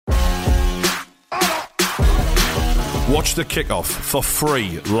Watch the kickoff for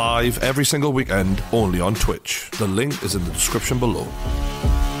free, live every single weekend, only on Twitch. The link is in the description below.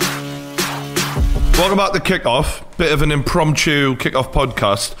 Welcome back to Kickoff. Bit of an impromptu kickoff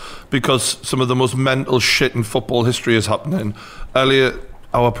podcast because some of the most mental shit in football history is happening. Elliot,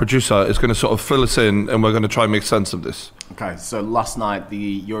 our producer, is going to sort of fill us in and we're going to try and make sense of this. Okay, so last night the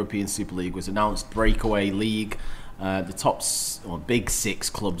European Super League was announced, breakaway league. The top big six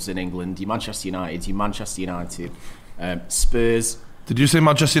clubs in England, your Manchester United, Spurs. Did you say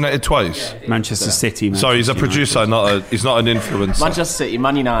Manchester United twice? Yeah, Manchester City. Sorry, he's a producer, he's not an influencer. Manchester City,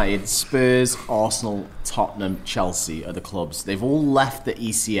 Man United, Spurs, Arsenal, Tottenham, Chelsea are the clubs. They've all left the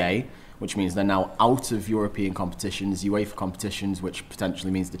ECA, which means they're now out of European competitions, UEFA competitions, which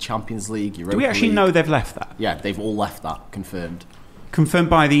potentially means the Champions League, Europa Do we actually League. know they've left that? Yeah, they've all left that, confirmed. Confirmed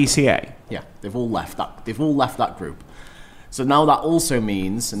by the ECA? Yeah, they've all left that. They've all left that group. So now that also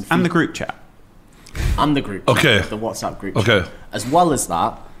means... And the group chat? And the group chat, the WhatsApp group chat. As well as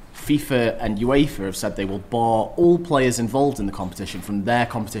that, FIFA and UEFA have said they will bar all players involved in the competition from their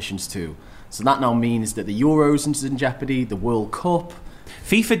competitions too. So that now means that the Euros is in jeopardy, the World Cup...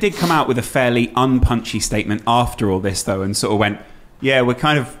 FIFA did come out with a fairly unpunchy statement after all this, though, and sort of went, yeah, we're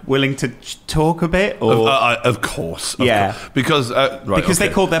kind of willing to talk a bit. Or of course. Yeah. Because they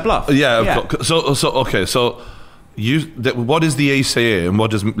called their bluff. Yeah. So what is the ECA and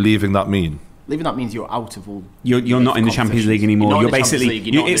what does leaving that mean? Leaving that means you're out of all... You're not in the Champions League anymore. You're basically...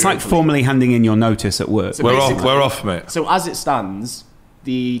 it's like formally handing in your notice at work. So we're off, mate. So as it stands,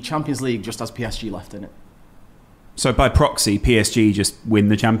 the Champions League just has PSG left in it. So by proxy, PSG just win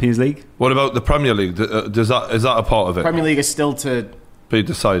the Champions League? What about the Premier League? Is that a part of it? Premier League is still to be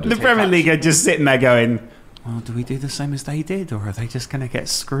decided. The Premier League are just sitting there going, well, do we do the same as they did, or are they just going to get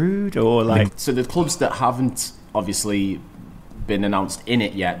screwed? Or like, so the clubs that haven't obviously been announced in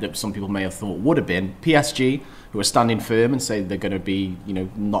it yet, that some people may have thought would have been PSG, who are standing firm and say they're going to be,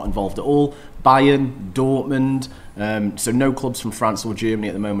 not involved at all. Bayern, Dortmund. So no clubs from France or Germany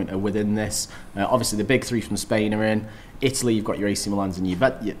at the moment are within this. Obviously, the big three from Spain are in. Italy, you've got your AC Milans and your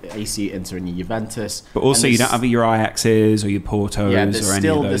AC Inter and your Juventus. But also, you don't have your Ajaxes or your Portos or any of those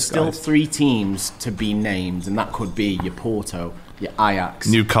guys. There's still three teams to be named, and that could be your Porto, your Ajax,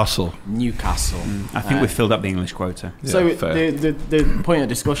 Newcastle. I think we've filled up the English quota. So the point of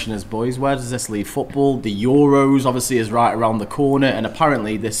discussion is, boys, where does this leave football? The Euros obviously is right around the corner, and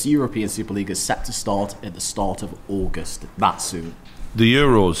apparently this European Super League is set to start at the start of August. That soon. The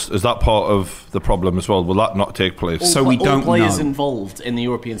Euros, is that part of the problem as well? Will that not take place? So we don't know. All players involved in the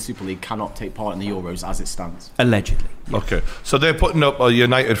European Super League cannot take part in the Euros as it stands. Allegedly. Okay, so they're putting up a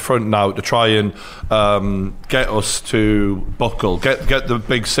united front now to try and get us to buckle, get the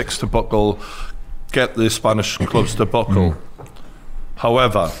big six to buckle, get the Spanish clubs to buckle.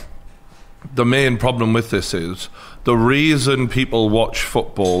 However, the main problem with this is the reason people watch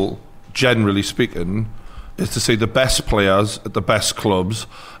football, generally speaking, is to see the best players at the best clubs,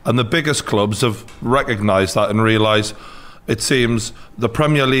 and the biggest clubs have recognised that and realised it seems the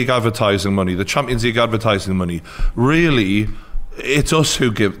Premier League advertising money, the Champions League advertising money, really, it's us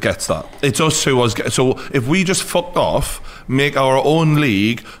who gets that. It's us who so if we just fucked off, make our own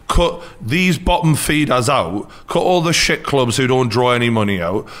league, cut these bottom feeders out, cut all the shit clubs who don't draw any money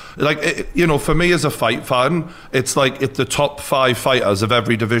out. For me as a fight fan, it's like if the top 5 fighters of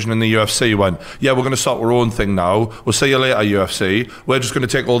every division in the UFC went, yeah, we're going to start our own thing now. We'll see you later, UFC. We're just going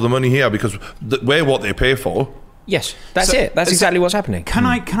to take all the money here because we're what they pay for. Yes, that's it. That's exactly what's happening. Can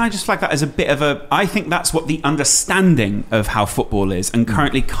I just flag that as a bit of I think that's what the understanding of how football is, and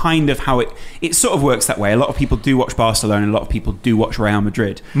currently kind of how it sort of works that way. A lot of people do watch Barcelona, and a lot of people do watch Real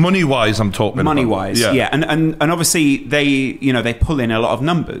Madrid. Money-wise, I'm talking Money-wise, yeah. And obviously they pull in a lot of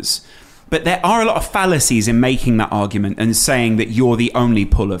numbers. But there are a lot of fallacies in making that argument and saying that you're the only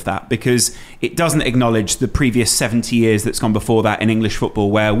pull of that, because it doesn't acknowledge the previous 70 years that's gone before that in English football,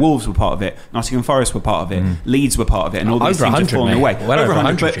 where Wolves were part of it, Nottingham Forest were part of it, Leeds were part of it, and all these things have fallen away. Well over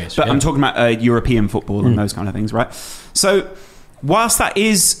 100 years. But I'm talking about European football and those kind of things, right? So whilst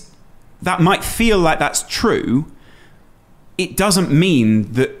that might feel like that's true, it doesn't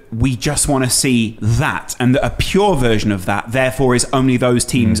mean that we just want to see that, and that a pure version of that therefore is only those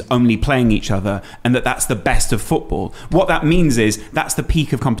teams only playing each other, and that's the best of football. What that means is that's the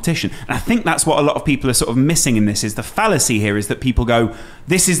peak of competition, and I think that's what a lot of people are sort of missing in this. Is the fallacy here is that people go,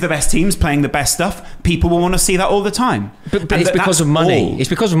 this is the best teams playing the best stuff, people will want to see that all the time. But it's because of money. It's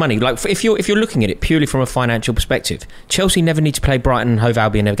because of money. Like if you're looking at it purely from a financial perspective, Chelsea never need to play Brighton and Hove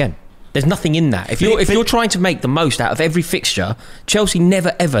Albion again. There's nothing in that. If you're trying to make the most out of every fixture, Chelsea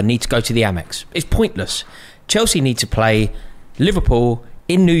never ever need to go to the Amex. It's pointless. Chelsea need to play Liverpool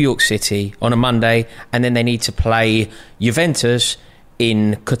in New York City on a Monday, and then they need to play Juventus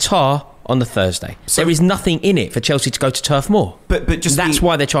in Qatar on the Thursday. So there is nothing in it for Chelsea to go to Turf Moor. But just that's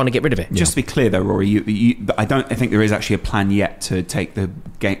why they're trying to get rid of it. Just to be clear, though, Rory, I think there is actually a plan yet to take the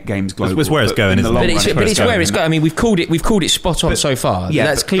games global. It's where it's going, isn't it? But it's where it's going. I mean, we've called it spot on so far. Yeah,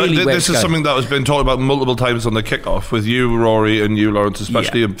 that's clearly where this is something that has been talked about multiple times on the kickoff with you, Rory, and you, Lawrence,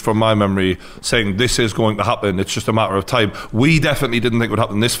 especially from my memory, saying this is going to happen. It's just a matter of time. We definitely didn't think it would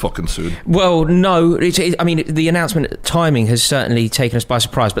happen this fucking soon. Well, no. I mean, the announcement timing has certainly taken us by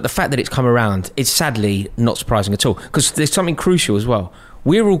surprise, but the fact that it's come around, it's sadly not surprising at all, because there's something crucial as well.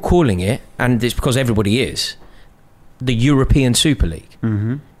 We're all calling it, and it's because everybody is, the European Super League.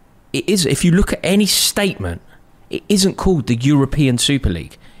 Mm-hmm. It is. If you look at any statement, it isn't called the European Super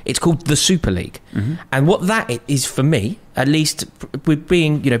League. It's called the Super League. Mm-hmm. And what that is for me, at least with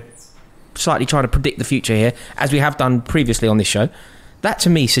being, slightly trying to predict the future here, as we have done previously on this show, that to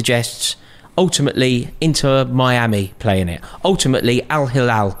me suggests ultimately Inter Miami playing it, ultimately Al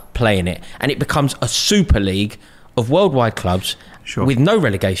Hilal playing it, and it becomes a Super League of worldwide clubs with no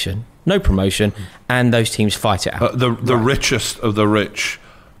relegation, no promotion, and those teams fight it out. The richest of the rich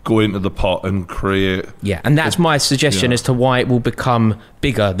go into the pot and create... Yeah, and that's my suggestion as to why it will become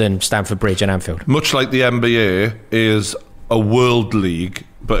bigger than Stamford Bridge and Anfield. Much like the NBA is a world league,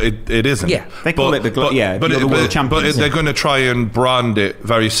 but it isn't. Yeah, they call it the world champions. But they're going to try and brand it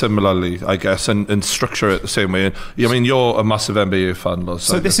very similarly, I guess, and structure it the same way. And, I mean, you're a massive NBA fan, Loz.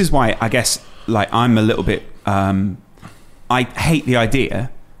 So this is why, I guess, I'm a little bit... I hate the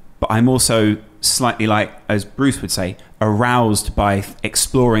idea, but I'm also slightly, as Bruce would say, aroused by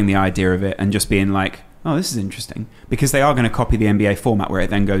exploring the idea of it and just being like, oh, this is interesting. Because they are going to copy the NBA format where it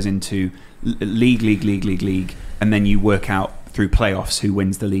then goes into league, and then you work out through playoffs who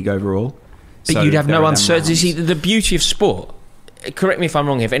wins the league overall. But you'd have no uncertainty. See, the beauty of sport, correct me if I'm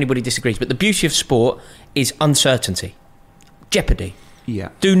wrong if anybody disagrees, but the beauty of sport is uncertainty. Jeopardy. Yeah.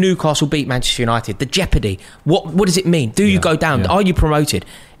 Do Newcastle beat Manchester United? The jeopardy. What does it mean? Do you go down? Are you promoted?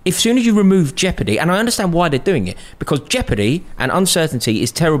 As soon as you remove jeopardy, and I understand why they're doing it, because jeopardy and uncertainty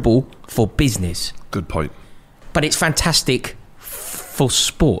is terrible for business. Good point. But it's fantastic for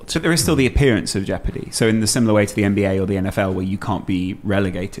sport. But there is still the appearance of jeopardy. So in the similar way to the NBA or the NFL where you can't be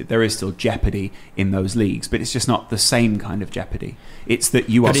relegated, there is still jeopardy in those leagues, but it's just not the same kind of jeopardy. It's that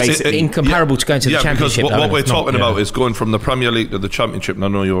you are basically... incomparable to going to the Championship. Because what we're talking about is going from the Premier League to the Championship, and I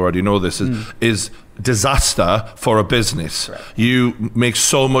know you already know this, is disaster for a business. Right. You make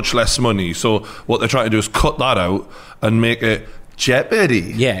so much less money. So what they're trying to do is cut that out and make it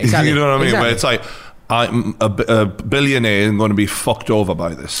jeopardy. Yeah, exactly. You know what I mean? Exactly. Where it's like... I'm a billionaire and going to be fucked over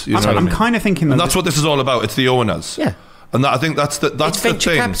by this. I'm kind of thinking... And that's what this is all about. It's the owners. Yeah. And I think that's the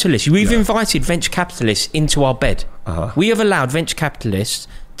venture capitalists. We've invited venture capitalists into our bed. Uh-huh. We have allowed venture capitalists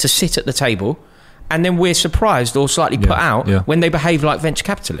to sit at the table, and then we're surprised or slightly put out when they behave like venture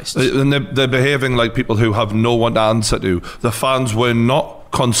capitalists. And they're behaving like people who have no one to answer to. The fans were not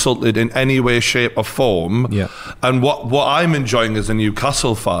consulted in any way, shape or form. Yeah. And what I'm enjoying as a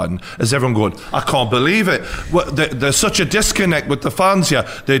Newcastle fan is everyone going, I can't believe it. There's such a disconnect with the fans here.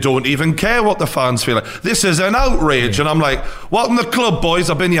 They don't even care what the fans feel like. This is an outrage. And I'm like, welcome to the club, boys.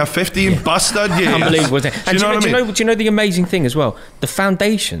 I've been here 15 bastard years. Unbelievable. And do you know the amazing thing as well? The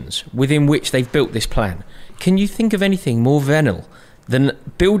foundations within which they've built this plan. Can you think of anything more venal than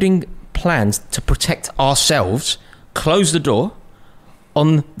building plans to protect ourselves, close the door,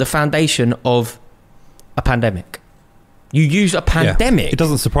 on the foundation of a pandemic? You use a pandemic. It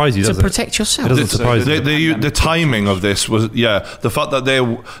doesn't surprise you, does to protect yourself. It doesn't surprise you. The timing of this was the fact that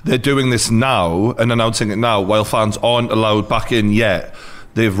they're doing this now and announcing it now while fans aren't allowed back in yet.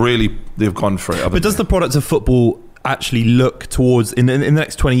 They've gone for it. But does the product of football actually look towards in the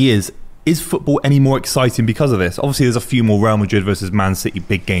next 20 years? Is football any more exciting because of this? Obviously, there's a few more Real Madrid versus Man City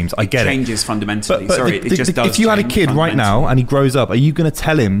big games. I get it. It changes fundamentally. It just does. If you had a kid right now and he grows up, are you going to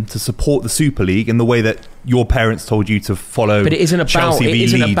tell him to support the Super League in the way that your parents told you to follow? But it isn't about. Chelsea It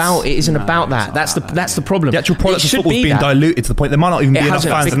isn't about that. That's the problem. The actual product of football is being diluted to the point there might not even be enough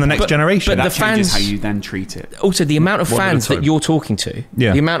fans in the next generation. But that changes how you then treat it. Also, the amount of fans that you're talking to,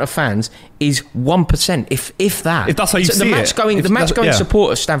 the amount of fans is 1%, if that. If that's how you see it. The match going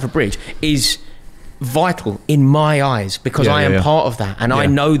support of Stamford Bridge is vital in my eyes because I am part of that and I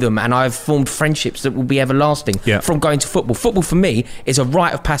know them and I've formed friendships that will be everlasting from going to football. Football for me is a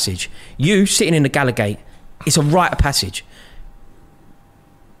rite of passage. You sitting in the Gallowgate, it's a rite of passage.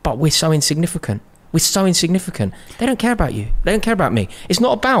 But we're so insignificant. They don't care about you. They don't care about me. It's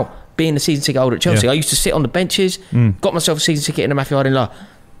not about being a season ticket holder at Chelsea. I used to sit on the benches, got myself a season ticket in the Matthew Harding Low.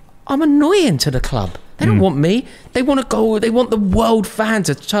 I'm annoying to the club. They don't want me. They want to go. They want the world fan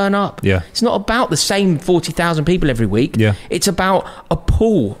to turn up. Yeah. It's not about the same 40,000 people every week. Yeah. It's about a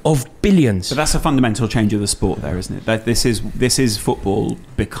pool of billions. But that's a fundamental change of the sport there, isn't it? That this is football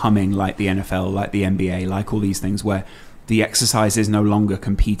becoming like the NFL, like the NBA, like all these things where the exercise is no longer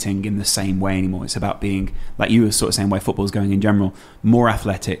competing in the same way anymore. It's about being, like you were sort of saying, where football's going in general, more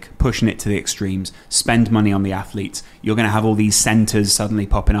athletic, pushing it to the extremes, spend money on the athletes. You're going to have all these centres suddenly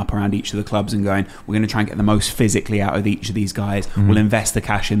popping up around each of the clubs and going, we're going to try and get the most physically out of each of these guys. We'll invest the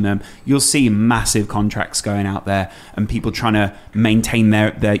cash in them. You'll see massive contracts going out there and people trying to maintain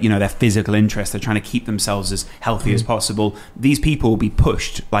their physical interest. They're trying to keep themselves as healthy as possible. These people will be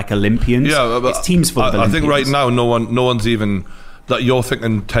pushed like Olympians. Yeah, but it's teams full of I Olympians. think right now no one's even that you're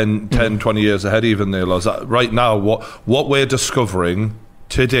thinking 10, 20 years ahead even there, Loz. Right now what we're discovering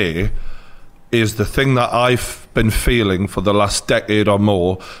today is the thing that I've been feeling for the last decade or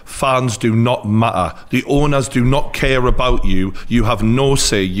more. Fans do not matter. The owners do not care about you. You have no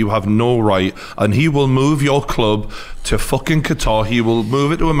say. You have no right. And he will move your club to fucking Qatar. He will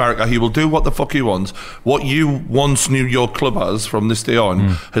move it to America. He will do what the fuck he wants. What you once knew your club as from this day on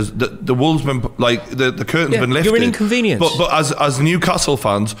has the Wolves been like the curtain's been lifted. You're an inconvenience. But as Newcastle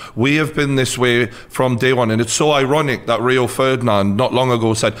fans, we have been this way from day one, and it's so ironic that Rio Ferdinand not long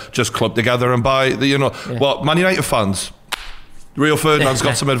ago said, "Just club together and buy." Well, Man United fans. Rio Ferdinand's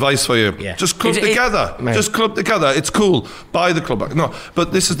got some advice for you. Yeah. Just club together. Just club together. It's cool. Buy the club back. No,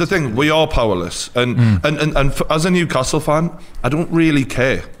 but this is the thing. We are powerless. And as a Newcastle fan, I don't really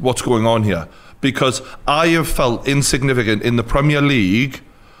care what's going on here because I have felt insignificant in the Premier League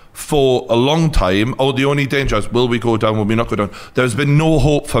for a long time. Oh, the only danger is, will we go down, will we not go down? There's been no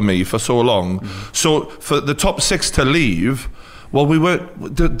hope for me for so long. So for the top six to leave, well,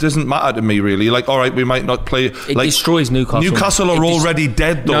 it doesn't matter to me really. Like, all right, we might not play. It like, destroys Newcastle. Newcastle are already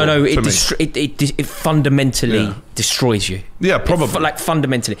dead, though. No, it fundamentally destroys you. Yeah, probably. Like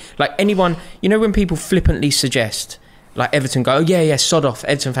fundamentally, like anyone, when people flippantly suggest, like Everton go, oh, yeah, sod off,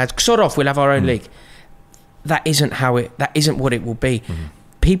 Everton fans, sod off, we'll have our own league. That isn't what it will be.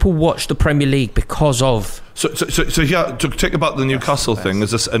 People watch the Premier League because of. So yeah, to take about the Newcastle thing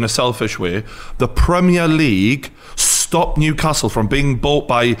is in a selfish way, the Premier League stopped Newcastle from being bought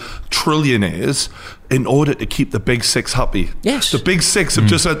by trillionaires in order to keep the Big Six happy. Yes. The Big Six have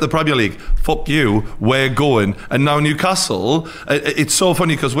just said to the Premier League, fuck you, we're going. And now Newcastle, it's so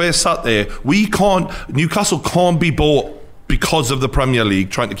funny because we're sat there, Newcastle can't be bought because of the Premier League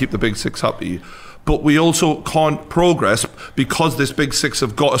trying to keep the Big Six happy. But we also can't progress because this Big Six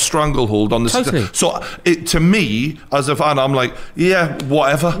have got a stranglehold on this. Totally. So to me, as a fan, I'm like, yeah,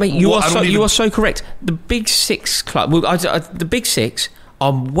 whatever. Mate, you are so correct. The Big Six club, the Big Six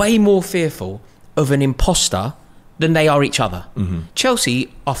are way more fearful of an imposter than they are each other.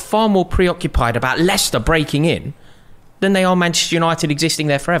 Chelsea are far more preoccupied about Leicester breaking in than they are Manchester United existing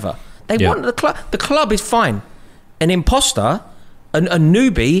there forever. They want the club. The club is fine. An imposter, a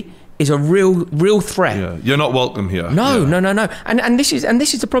newbie, is a real threat. Yeah, you're not welcome here. No. And this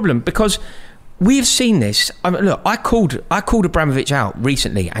is the problem because we've seen this. Look, I called Abramovich out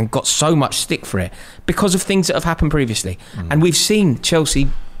recently and got so much stick for it because of things that have happened previously. And we've seen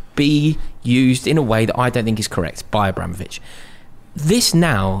Chelsea be used in a way that I don't think is correct by Abramovich. This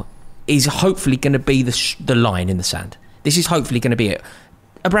now is hopefully going to be the line in the sand. This is hopefully going to be it.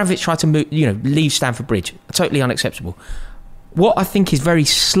 Abramovich tried to leave Stamford Bridge. Totally unacceptable. What I think is very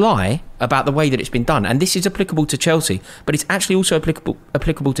sly about the way that it's been done, and this is applicable to Chelsea, but it's actually also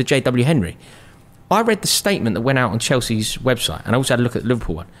applicable to J.W. Henry. I read the statement that went out on Chelsea's website, and I also had a look at the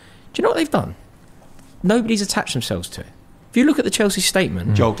Liverpool one. Do you know what they've done? Nobody's attached themselves to it. If you look at the Chelsea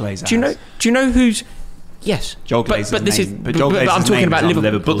statement, Joel Glazer. Do you know who's? Yes, Joel Glazer's but this name, is. Joel But I'm Glazer's talking name about is on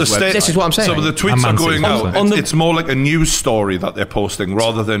Liverpool. Liverpool's But This is what I'm saying. So the tweets are going out. It's more like a news story that they're posting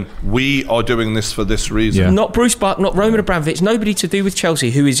rather than we are doing this for this reason. Yeah. Not Bruce Buck, not Roman Abramovich, nobody to do with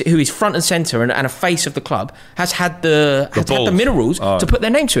Chelsea who is front and centre and a face of the club has had the minerals to put their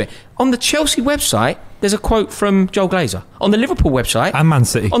name to it. On the Chelsea website, there's a quote from Joel Glazer. On the Liverpool website, And Man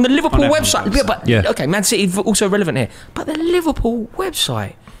City. on the Liverpool On website, everyone's but okay, Man City also relevant here. But the Liverpool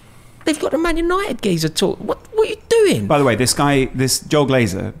website, they've got the Man United geezer talk. What are you doing? By the way, this Joel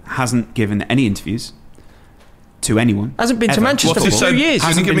Glazer hasn't given any interviews to anyone. Hasn't been to ever. Manchester What's he for said? 2 years. Can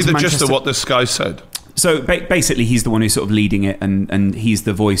you Hasn't give me been the to gist of Manchester. what this guy said? So basically, he's the one who's sort of leading it, and he's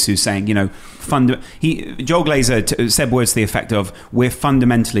the voice who's saying, Joel Glazer said words to the effect of, "We're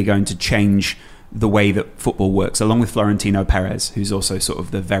fundamentally going to change the way that football works," along with Florentino Perez, who's also sort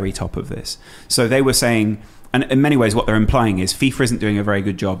of the very top of this. So they were saying, And in many ways, what they're implying is FIFA isn't doing a very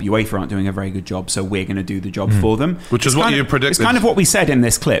good job, UEFA aren't doing a very good job, so we're going to do the job for them. Which is what you predicted. It's kind of what we said in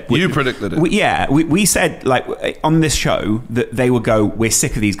this clip. You predicted it. We said, like, on this show that they would go, we're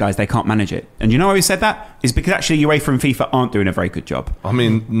sick of these guys, they can't manage it. And you know why we said that? Is because actually UEFA and FIFA aren't doing a very good job. I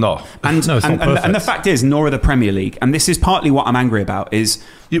mean, no. And, No, it's not perfect. and the fact is, nor are the Premier League. And this is partly what I'm angry about, is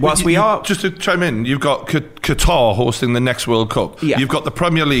whilst we are... Just to chime in, you've got Qatar hosting the next World Cup. Yeah. You've got the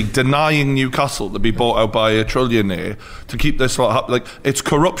Premier League denying Newcastle to be bought out by a trillionaire to keep this like it's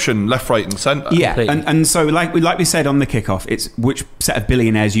corruption left, right, and centre. Yeah, Completely. and so like we said on the kickoff, it's which set of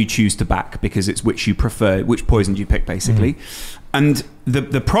billionaires you choose to back because it's which you prefer, which poison you pick, basically. And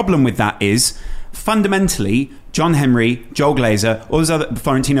the problem with that is fundamentally John Henry, Joel Glazer, all those other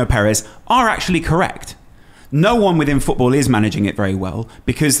Florentino Perez are actually correct. No one within football is managing it very well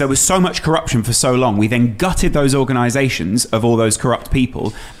because there was so much corruption for so long. We then gutted those organisations of all those corrupt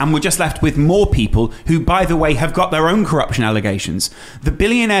people and we're just left with more people who, by the way, have got their own corruption allegations. The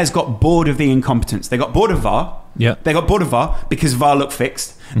billionaires got bored of the incompetence. They got bored of VAR. Yeah. They got bored of VAR because VAR looked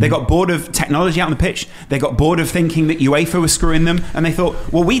fixed. They got bored of technology out on the pitch. They got bored of thinking that UEFA was screwing them, and they thought,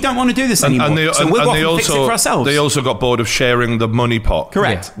 well, we don't want to do this anymore, so we'll go off and fix it for ourselves. They also got bored of sharing the money pot.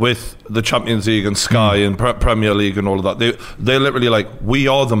 Correct. With the Champions League and Sky and Premier League and all of that. They're literally like, we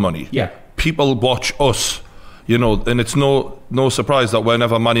are the money. Yeah. People watch us. You know, and it's no surprise that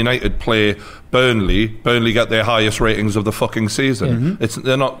whenever Man United play Burnley get their highest ratings of the fucking season.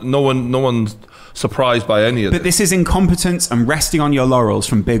 No one's surprised by any of But this is incompetence and resting on your laurels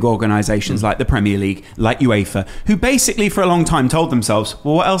from big organisations like the Premier League, like UEFA, who basically for a long time told themselves,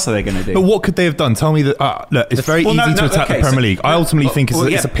 well, what else are they going to do? But what could they have done? Tell me that. Look, it's very easy to attack the Premier League. I ultimately think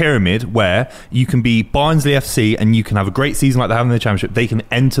it's a pyramid where you can be Barnsley FC and you can have a great season like they have in the Championship. They can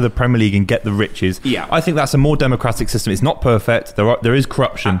enter the Premier League and get the riches. Yeah. I think that's a more democratic system. It's not perfect. There is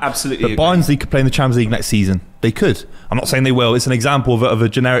corruption. Absolutely But agree. Barnsley could play in the Champions League next season. They could. I'm not saying they will. It's an example of a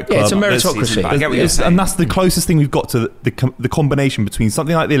generic club. Yeah, it's a meritocracy. I get what you're saying. And that's the closest thing we've got to the combination between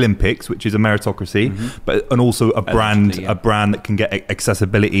something like the Olympics, which is a meritocracy, and also a brand, Allegedly, yeah. a brand that can get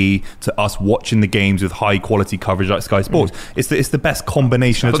accessibility to us watching the games with high quality coverage like Sky Sports. It's the best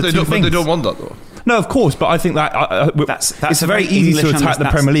combination of But the they two things. But they don't want that though. No, of course, but I think that That's it's a very very easy English to attack the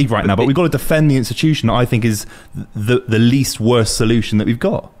understand- Premier League right that's now. But the we've got to defend the institution that I think is the least worst solution that we've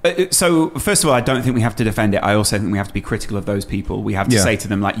got. So, first of all, I don't think we have to defend it. I also think we have to be critical of those people. We have to Yeah. say to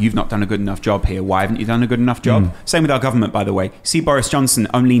them, like, you've not done a good enough job here. Why haven't you done a good enough job? Same with our government, by the way. See Boris Johnson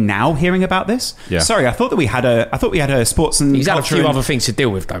only now hearing about this? Yeah. Sorry, I thought that we had a sports and He's had a culture few and- other things to deal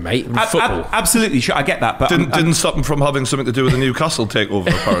with, though, mate. Football. Absolutely, sure, I get that. But Didn't stop him from having something to do with the Newcastle takeover,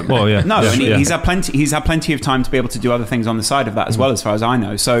 apparently. Well, yeah. No, Yeah. and Yeah. he's had plenty of time to be able to do other things on the side of that as well, as far as I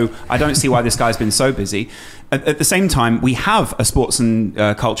know. So I don't see why this guy's been so busy. At the same time, we have a sports and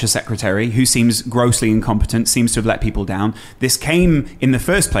culture secretary who seems grossly incompetent, seems to have let people down. This came in the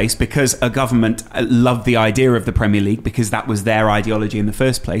first place because a government loved the idea of the Premier League because that was their ideology in the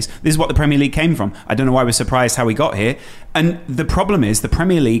first place. This is what the Premier League came from. I don't know why we're surprised how we got here. And the problem is the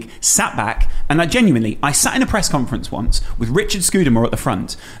Premier League sat back, and I sat in a press conference once with Richard Scudamore at the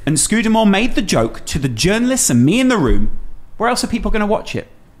front, and Scudamore made the joke to the journalists and me in the room, where else are people going to watch it?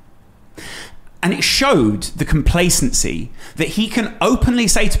 And it showed the complacency that he can openly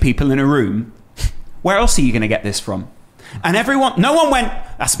say to people in a room, where else are you going to get this from? And no one went,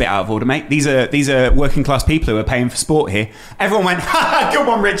 that's a bit out of order, mate. These are working class people who are paying for sport here. Everyone went, ha, good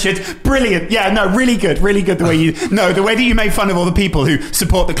one, Richard. Brilliant. Yeah, no, really good the way that you made fun of all the people who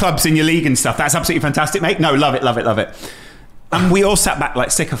support the clubs in your league and stuff. That's absolutely fantastic, mate. No, love it. And we all sat back like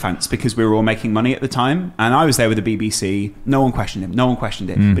sycophants because we were all making money at the time. And I was there with the BBC. No one questioned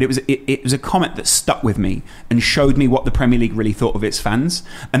him. But it was a comment that stuck with me and showed me what the Premier League really thought of its fans.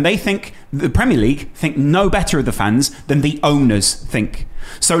 And the Premier League think no better of the fans than the owners think.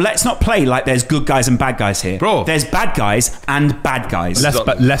 So let's not play like there's good guys and bad guys here. Bro. There's bad guys and bad guys.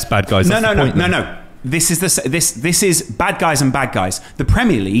 Less bad guys. That's the point, then. No. This is bad guys and bad guys. The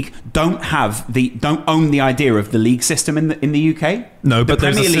Premier League don't own the idea of the league system in the UK. No, but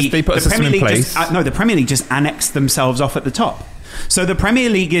they put a system in place. The Premier League just annexed themselves off at the top. So the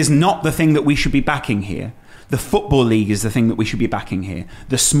Premier League is not the thing that we should be backing here. The Football League is the thing that we should be backing here.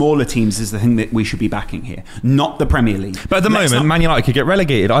 The smaller teams is the thing that we should be backing here, not the Premier League. But at the moment, Man United could get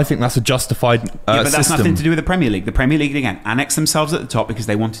relegated. I think that's a justified but that's system. nothing to do with the Premier League. The Premier League, again, annexed themselves at the top because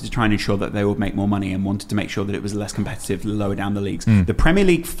they wanted to try and ensure that they would make more money and wanted to make sure that it was less competitive lower down the leagues. The Premier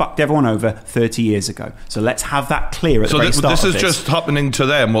League fucked everyone over 30 years ago. So let's have that clear at the very start this of is just happening to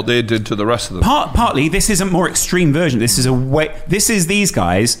them what they did to the rest of them. Partly, this is a more extreme version. This is these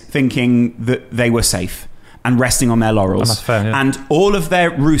guys thinking that they were safe and resting on their laurels. That's fair, yeah. And all of their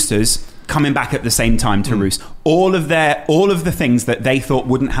roosters coming back at the same time to roost. All of the things that they thought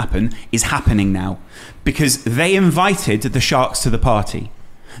wouldn't happen is happening now because they invited the Sharks to the party.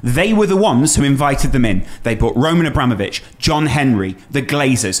 They were the ones who invited them in. They brought Roman Abramovich, John Henry, the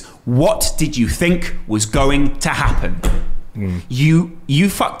Glazers. What did you think was going to happen? You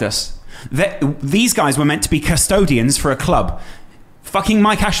fucked us. These guys were meant to be custodians for a club. Fucking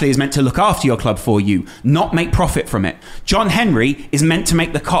Mike Ashley is meant to look after your club for you, not make profit from it. John Henry is meant to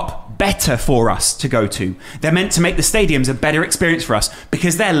make the Kop better for us to go to. They're meant to make the stadiums a better experience for us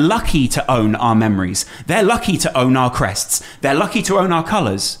because they're lucky to own our memories. They're lucky to own our crests. They're lucky to own our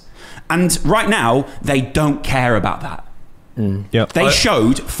colours. And right now, they don't care about that. Yep. They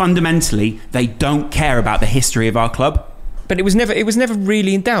showed, fundamentally, they don't care about the history of our club. But it was never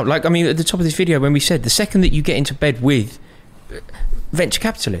really in doubt. Like, I mean, at the top of this video, when we said, the second that you get into bed with venture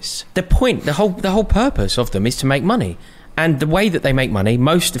capitalists, the whole purpose of them is to make money. And the way that they make money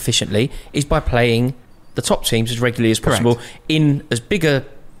most efficiently is by playing the top teams as regularly as possible. Correct. In as bigger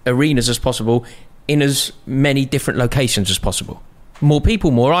arenas as possible, in as many different locations as possible. More people,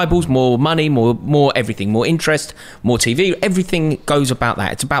 more eyeballs, more money, more everything, more interest, more TV. Everything goes about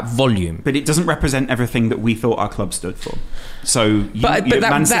that. It's about volume. But it doesn't represent everything that we thought our club stood for. So,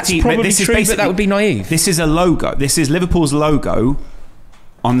 that's probably true, but that would be naive. This is a logo. This is Liverpool's logo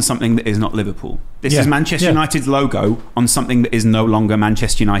on something that is not Liverpool. This is Manchester United's logo on something that is no longer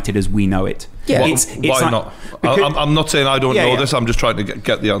Manchester United as we know it. Yeah. Why not? I'm not saying I don't know this. I'm just trying to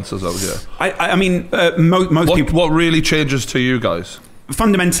get the answers out here. I mean, most people... What really changes to you guys?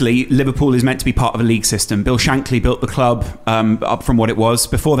 Fundamentally, Liverpool is meant to be part of a league system. Bill Shankly built the club up from what it was.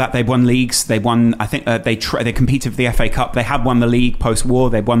 Before that, they won leagues. They won. I think they competed for the FA Cup. They had won the league post-war.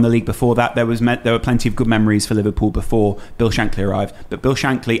 They won the league before that. There were plenty of good memories for Liverpool before Bill Shankly arrived. But Bill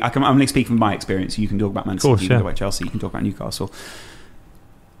Shankly, I'm only speaking from my experience. You can talk about Man City, you can talk about Chelsea, you can talk about Newcastle.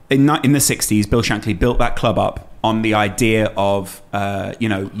 In the 60s, Bill Shankly built that club up on the idea of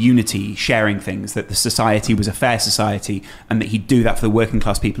unity, sharing things, that the society was a fair society and that he'd do that for the working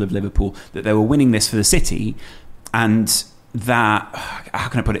class people of Liverpool, that they were winning this for the city, and that, how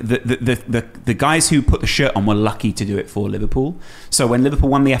can I put it, the guys who put the shirt on were lucky to do it for Liverpool. So when Liverpool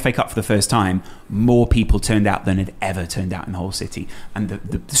won the FA Cup for the first time, more people turned out than had ever turned out in the whole city, and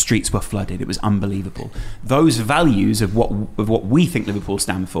the streets were flooded. It was unbelievable. Those values of what we think Liverpool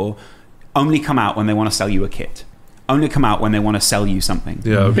stand for only come out when they want to sell you a kit. Only come out when they want to sell you something.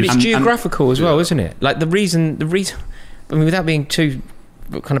 Yeah, but it's geographical as well, isn't it? Like the reason. I mean, without being too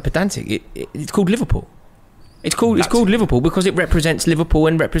kind of pedantic, it's called Liverpool. It's called Liverpool because it represents Liverpool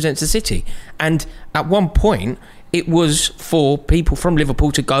and represents the city. And at one point, it was for people from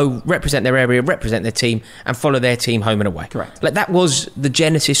Liverpool to go represent their area, represent their team, and follow their team home and away. Correct. Like that was the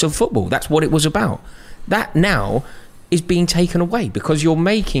genesis of football. That's what it was about. That now is being taken away because you're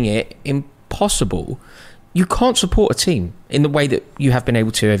making it impossible. You can't support a team in the way that you have been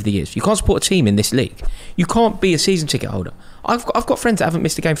able to over the years. You can't support a team in this league. You can't be a season ticket holder. I've got friends that haven't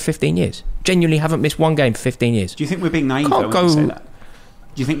missed a game for 15 years. Genuinely haven't missed one game for 15 years. Do you think we're being naive when you say that?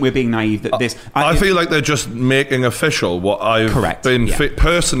 Do you think we're being naive that this... I feel like they're just making official what I've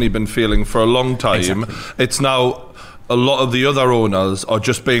personally been feeling for a long time. Exactly. It's now... A lot of the other owners are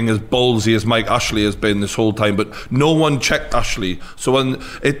just being as ballsy as Mike Ashley has been this whole time, but no one checked Ashley. So when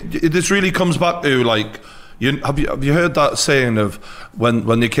this really comes back to like... Have you heard that saying of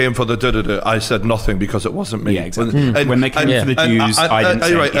when they came for the I said nothing because it wasn't me. Yeah, exactly. When they came for the Jews, I didn't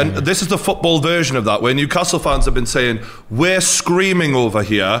say right. And this is the football version of that, where Newcastle fans have been saying, we're screaming over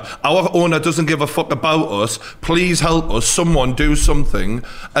here, our owner doesn't give a fuck about us, please help us, someone do something,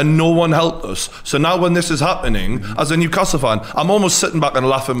 and no one helped us. So now when this is happening, as a Newcastle fan, I'm almost sitting back and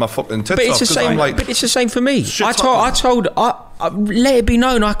laughing my fucking tits off. But it's the same for me. Let it be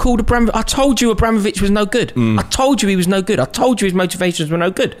known, I called Abramovich. I told you Abramovich was no good. I told you he was no good. I told you his motivations were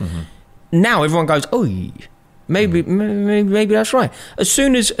no good. Now everyone goes, oh, maybe that's right. As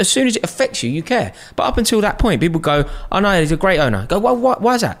soon as it affects you, you care. But up until that point, people go, oh no, he's a great owner. Go, well,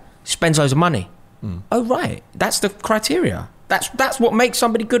 why is that? He spends loads of money. Oh right, that's the criteria. That's what makes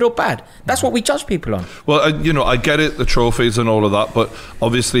somebody good or bad. That's what we judge people on. Well, I get it, the trophies and all of that, but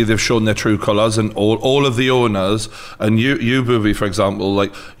obviously they've shown their true colours, and all of the owners, and you, Booby, for example,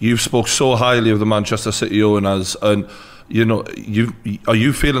 like you've spoke so highly of the Manchester City owners, and are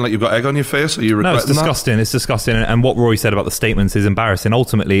you feeling like you've got egg on your face? Are you regretting No, it's disgusting. It's disgusting. And what Rory said about the statements is embarrassing.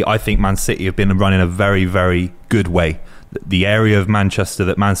 Ultimately, I think Man City have been run in a very, very good way. The area of Manchester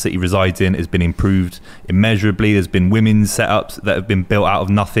that Man City resides in has been improved immeasurably. There's been women's setups that have been built out of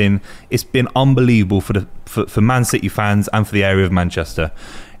nothing. It's been unbelievable for Man City fans and for the area of Manchester.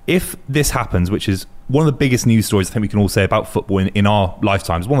 If this happens, which is one of the biggest news stories I think we can all say about football in our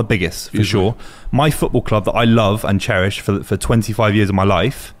lifetimes. One of the biggest, for sure. My football club that I love and cherish for 25 years of my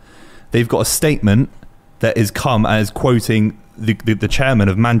life, they've got a statement that has come as quoting the chairman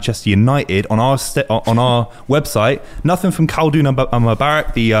of Manchester United on our website. Nothing from Khaldoon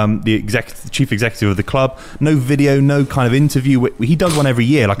Mubarak, the chief executive of the club. No video, no kind of interview. He does one every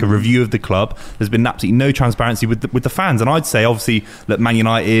year, like a review of the club. There's been absolutely no transparency with the fans. And I'd say, obviously, that Man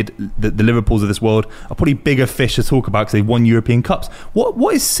United, the Liverpools of this world, are probably bigger fish to talk about because they've won European Cups.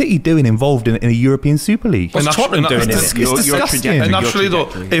 What is City doing involved in a European Super League? What's Tottenham doing in it? It's disgusting. And actually, though,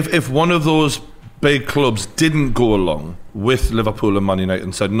 if one of those big clubs didn't go along with Liverpool and Man United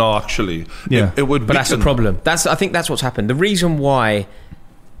and said, no, actually, it would. But that's the problem. I think that's what's happened. The reason why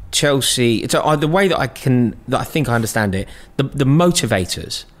Chelsea, the way that I think I understand it, the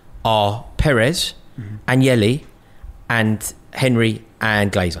motivators are Perez, Agnelli, and Henry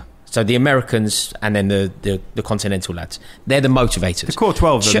and Glazer. So the Americans and then the continental lads, they're the motivators. The core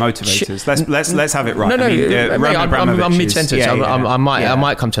 12 are motivators. Let's have it right. No, I'm mid sentence. I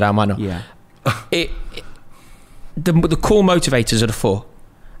might come to that. I might not. Yeah. The core motivators are the four,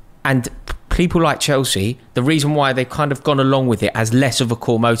 and people like Chelsea, the reason why they've kind of gone along with it as less of a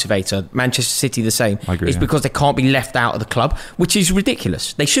core motivator, Manchester City the same, is because they can't be left out of the club, which is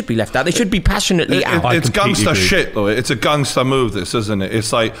ridiculous. They should be left out. They should be passionately out. It's gangster shit, though. It's a gangster move, this, isn't it?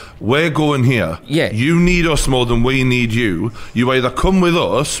 It's like, we're going here. Yeah. You need us more than we need you. You either come with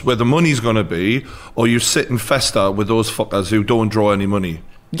us, where the money's going to be, or you sit and fester with those fuckers who don't draw any money.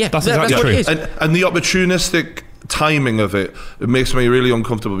 Yeah, that's exactly what true. it is. And the opportunistic timing of it makes me really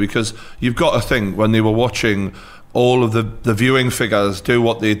uncomfortable, because you've got to think, when they were watching all of the viewing figures do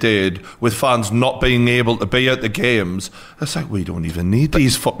what they did with fans not being able to be at the games, it's like, we don't even need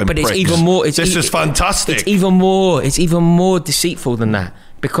these fucking pricks. It's even more. This is fantastic. It's even more deceitful than that,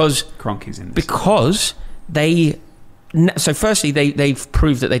 because Kroenke's in this. Because they. So firstly, they've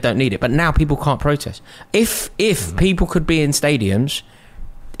proved that they don't need it, but now people can't protest. If people could be in stadiums,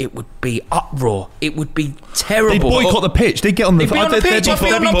 it would be uproar. It would be terrible. They boycott the pitch. They get on the pitch. I'd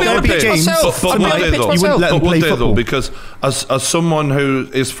be on the pitch myself. But would they though? Because as someone who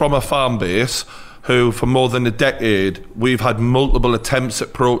is from a fan base, who for more than a decade we've had multiple attempts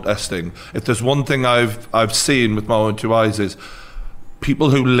at protesting, if there's one thing I've seen with my own two eyes is people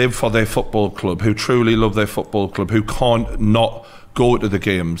who live for their football club, who truly love their football club, who can't not go to the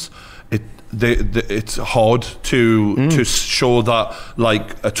games. It's hard to show that,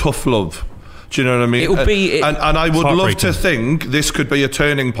 like, a tough love. Do you know what I mean? It'll be, and I would love to think this could be a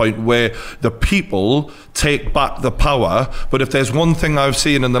turning point where the people take back the power. But if there's one thing I've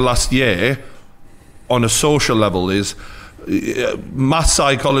seen in the last year on a social level is mass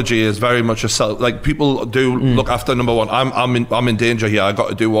psychology is very much like people do look after number one. I'm in danger here. I got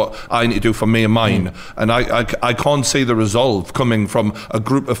to do what I need to do for me and mine, and I can't see the resolve coming from a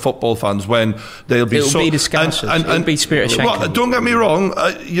group of football fans when it'll be the Scousers. And it'll be spirit shaking. Well, don't get me wrong.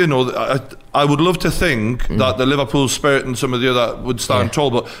 I would love to think that the Liverpool spirit and some of the other would stand tall,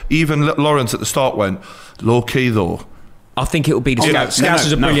 but even Lawrence at the start went low key though. I think it would be the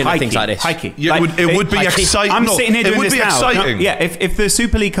Scousers are brilliant at things like this. Yeah, it would be exciting. I'm sitting here doing this now. Exciting. If the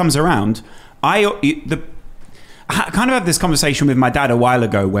Super League comes around, I kind of had this conversation with my dad a while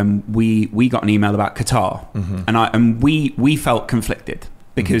ago when we got an email about Qatar, and we felt conflicted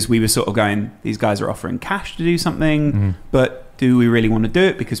because we were sort of going, these guys are offering cash to do something, but do we really want to do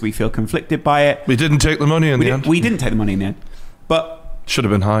it because we feel conflicted by it? We didn't take the money in the end. We didn't take the money in the end, but should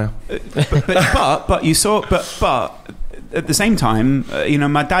have been higher. But you saw, but at the same time,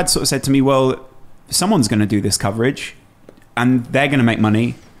 my dad sort of said to me, well, someone's going to do this coverage and they're going to make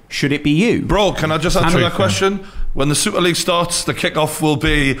money. Should it be you? Bro, can I just answer that question? When the Super League starts, the kickoff will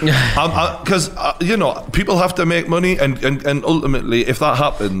be... Because, people have to make money, and ultimately, if that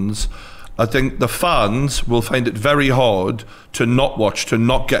happens, I think the fans will find it very hard to not watch, to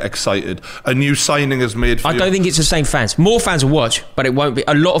not get excited. A new signing is made for I don't think it's the same fans. More fans will watch, but it won't be...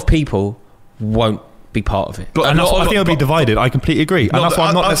 A lot of people won't be part of it. But I think it'll be divided. I completely agree. And that's why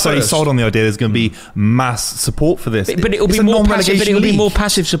I'm not necessarily sold on the idea there's going to be mass support for this. But it'll be more passive. But it'll be more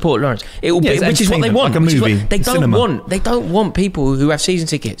passive support, Lawrence. It will be, which is what they want. Like a movie. They don't want people who have season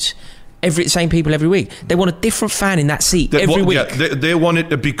tickets. Same people every week. They want a different fan in that seat every week. Yeah, they want it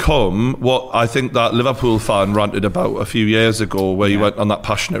to become what I think that Liverpool fan ranted about a few years ago, where he went on that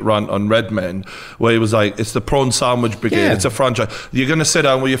passionate rant on Redmen, where he was like, it's the prawn sandwich brigade, it's a franchise. You're going to sit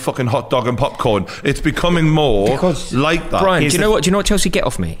down with your fucking hot dog and popcorn. It's becoming more like that. Brian, do you know what Chelsea get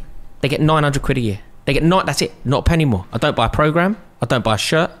off me? They get 900 quid a year. They get that's it, not a penny more. I don't buy a programme, I don't buy a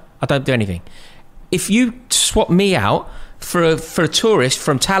shirt, I don't do anything. If you swap me out for a tourist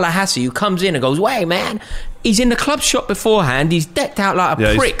from Tallahassee who comes in and goes, "Wait, man." He's in the club shop beforehand. He's decked out like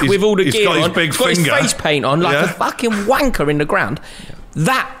a prick with all the gear on. He's got his face paint on like a fucking wanker in the ground.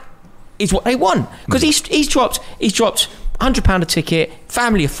 That is what they want, because he's dropped £100 a ticket.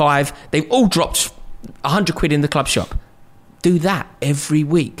 Family of 5. They've all dropped £100 in the club shop. Do that every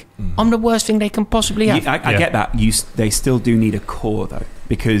week. I'm the worst thing they can possibly have. I get that. They still do need a core though,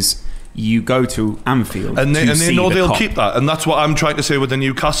 because you go to Anfield and they know they'll cop. keep that, and that's what I'm trying to say with the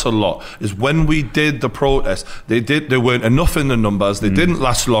Newcastle lot. Is when we did the protest, there weren't enough in the numbers. They didn't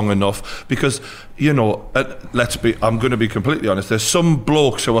last long enough, because I'm going to be completely honest. There's some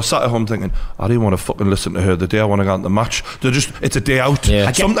blokes who are sat at home thinking, I didn't want to fucking listen to her the day I want to go on the match. It's a day out.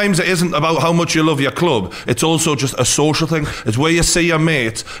 Sometimes it isn't about how much you love your club. It's also just a social thing. It's where you see your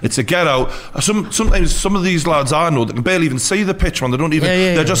mates. It's a get out. Sometimes some of these lads I know, they can barely even see the pitch, man. They don't even.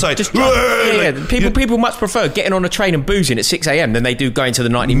 They're just like. People much prefer getting on a train and boozing at 6 a.m. than they do going to the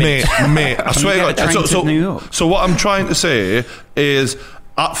 90 minutes. Mate, I swear to God. New York. So what I'm trying to say is,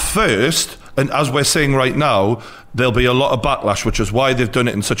 at first, and as we're saying right now, there'll be a lot of backlash, which is why they've done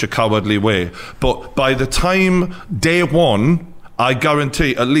it in such a cowardly way. But by the time day one, I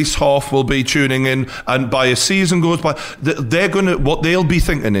guarantee at least half will be tuning in, and by a season goes by, what they'll be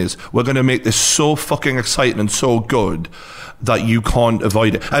thinking is, we're gonna make this so fucking exciting and so good that you can't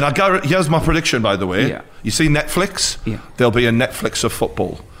avoid it. And I guarantee, here's my prediction, by the way. Yeah. You see Netflix? Yeah. There'll be a Netflix of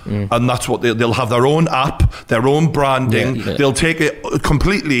football. And that's what they'll have, their own app, their own branding. They'll take it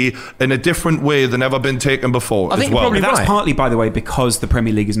completely in a different way than ever been taken before. I think as well. probably That's partly, by the way, because the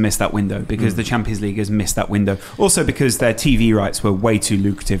Premier League has missed that window, because the Champions League has missed that window. Also because their TV rights were way too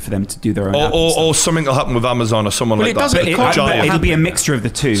lucrative for them to do their own app and stuff. Or something will happen with Amazon or someone like that. It'll be a mixture of the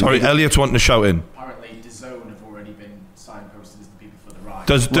two. Sorry, Elliot's wanting to shout in. Apparently, DAZN have already been signposted as the people for the ride.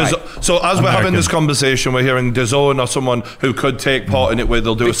 So as we're having this conversation, we're hearing DAZN or someone who could take part in it, where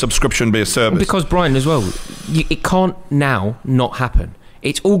they'll do a subscription-based service. Because, Brian, as well, it can't now not happen.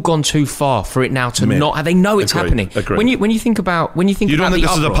 It's all gone too far for it now to not. They know it's happening. Agreed. When you think about you don't think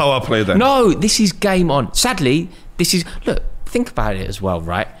this is a power play then? No, this is game on. Sadly, this is. Look, think about it as well,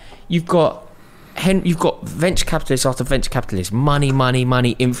 right? You've got venture capitalists after venture capitalists,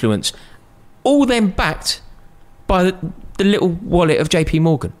 money, influence, all them backed by the little wallet of JP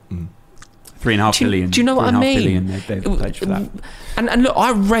Morgan. 3.5 billion. Do you know what I mean? Billion they've pledged for that. And look,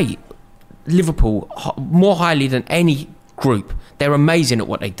 I rate Liverpool more highly than any group. They're amazing at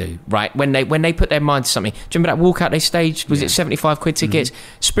what they do, right? When they put their mind to something. Do you remember that walkout they staged? Was it 75 quid tickets?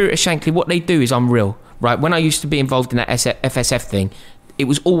 Spirit of Shankly, what they do is unreal, right? When I used to be involved in that FSF thing, it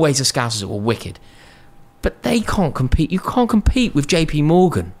was always the Scousers that were wicked. But they can't compete. You can't compete with JP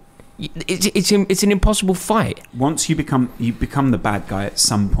Morgan. It's an impossible fight. Once you become the bad guy at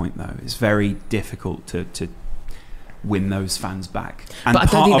some point, though, it's very difficult to win those fans back. And but I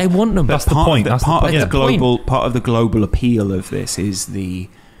don't think they want them. That's the point. Part of the global appeal of this is the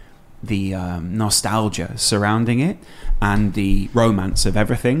nostalgia surrounding it and the romance of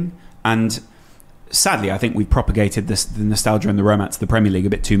everything. And sadly, I think we propagated the nostalgia and the romance of the Premier League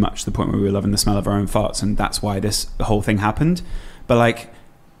a bit too much, to the point where we were loving the smell of our own farts, and that's why the whole thing happened. But like,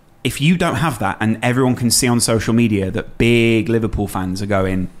 if you don't have that, and everyone can see on social media that big Liverpool fans are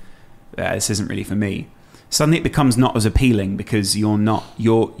going, this isn't really for me, suddenly it becomes not as appealing, because you're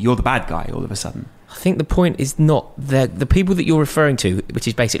the bad guy all of a sudden. I think the point is not the people that you're referring to, which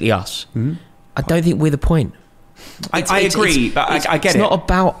is basically us. Mm-hmm. I don't think we're the point. I agree, but I get it. It's not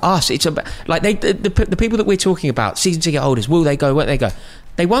about us. It's about, like, the people that we're talking about, season ticket holders. Will they go? Won't they go?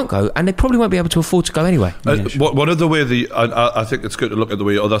 They won't go, and they probably won't be able to afford to go anyway. One of the way I think it's good to look at the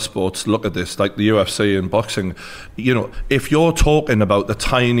way other sports look at this, like the UFC and boxing. You know, if you're talking about the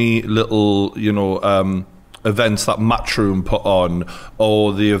tiny little, events that Matchroom put on,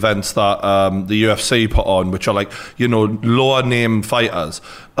 or the events that the UFC put on, which are like, lower name fighters,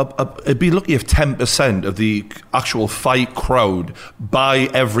 it'd be lucky if 10% of the actual fight crowd buy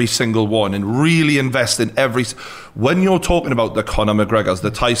every single one and really invest in every. When you're talking about the Conor McGregors,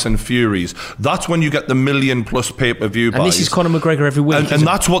 the Tyson Furies, that's when you get the 1 million+ pay-per-view buys. And this is Conor McGregor every week. And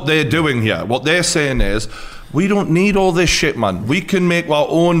that's what they're doing here. What they're saying is, we don't need all this shit, man. We can make our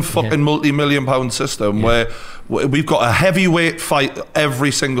own fucking multi-million-pound system where we've got a heavyweight fight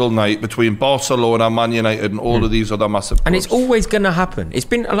every single night between Barcelona, Man United, and all of these other massive clubs. And it's always going to happen. It's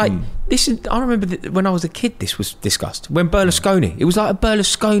been like this. I remember when I was a kid, this was discussed. When Berlusconi, it was like a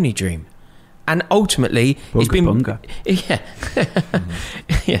Berlusconi dream, and ultimately it's been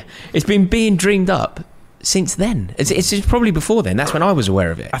it's been being dreamed up since then. It's probably before then. That's when I was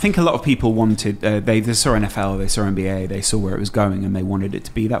aware of it. I think a lot of people wanted, they saw NFL, they saw NBA, they saw where it was going, and they wanted it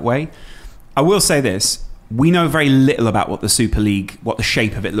to be that way. I will say this, we know very little about what the Super League, what the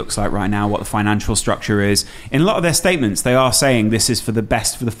shape of it looks like right now, what the financial structure is. In a lot of their statements, they are saying this is for the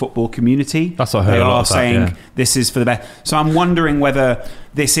best for the football community. That's what I heard. They a lot are of that, saying this is for the best. So I'm wondering whether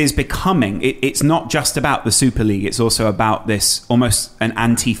this is becoming, it's not just about the Super League, it's also about this almost an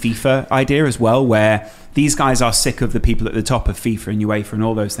anti-FIFA idea as well, where these guys are sick of the people at the top of FIFA and UEFA and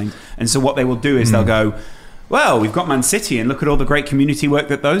all those things. And so what they will do is they'll go, well, we've got Man City and look at all the great community work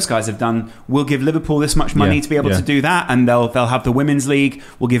that those guys have done. We'll give Liverpool this much money to be able to do that, and they'll have the Women's League.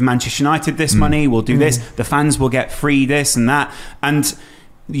 We'll give Manchester United this money. We'll do this. The fans will get free this and that. And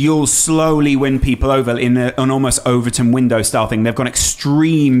you'll slowly win people over in an almost Overton window style thing. They've gone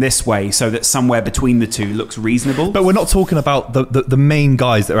extreme this way so that somewhere between the two looks reasonable. But we're not talking about the main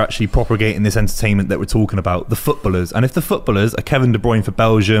guys that are actually propagating this entertainment that we're talking about, the footballers. And if the footballers are Kevin De Bruyne for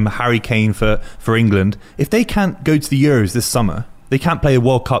Belgium, Harry Kane for England, if they can't go to the Euros this summer, they can't play a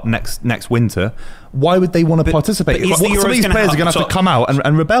World Cup next winter, why would they want to participate? Some of these players are going to have to come out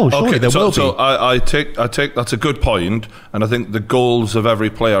and rebel. Surely there will be. So I take that's a good point, and I think the goals of every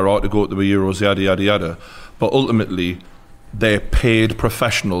player ought to go to the Euros, yada yada yada. But ultimately, they're paid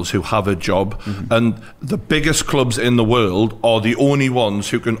professionals who have a job, and the biggest clubs in the world are the only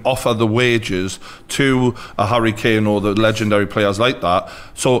ones who can offer the wages to a Harry Kane or the legendary players like that.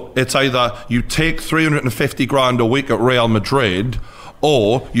 So it's either you take 350 grand a week at Real Madrid,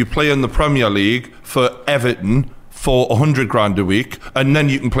 or you play in the Premier League for Everton for 100 grand a week, and then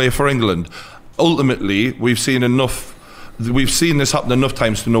you can play for England. Ultimately, we've seen this happen enough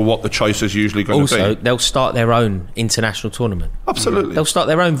times to know what the choice is usually going to be. Also, they'll start their own international tournament. Absolutely. They'll start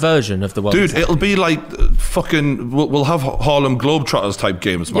their own version of the World Dude, Cup. it'll be like fucking... We'll have Harlem Globetrotters type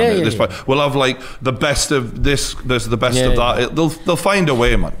games, man, at this point. We'll have like the best of this, there's the best of that. They'll find a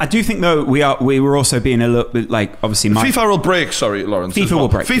way, man. I do think, though, we were also being a little bit like, obviously... FIFA will break, sorry, Lawrence. FIFA will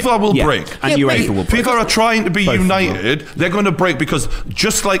break. FIFA will break. And UEFA will break. FIFA are trying to be united. They're going to break because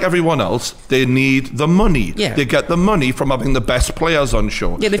just like everyone else, they need the money. Yeah. They get the money from having the best players on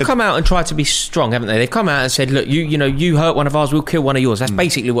show. Yeah, they've come out and tried to be strong, haven't they? They've come out and said, look, you hurt one of ours, we'll kill one of yours. That's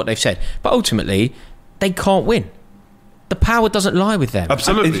basically what they've said. But ultimately, they can't win. The power doesn't lie with them.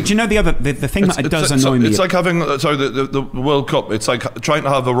 Absolutely. Do you know the thing that does annoy me? It's like having the World Cup. It's like trying to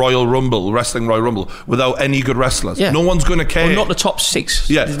have a wrestling Royal Rumble without any good wrestlers. Yeah. No one's going to care. Or not the top six.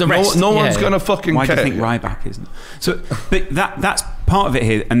 Yeah, the rest. No one's going to fucking Why care. do you think Ryback isn't? So, but that's part of it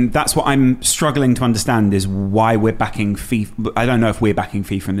here, and that's what I'm struggling to understand is why we're backing FIFA. I don't know if we're backing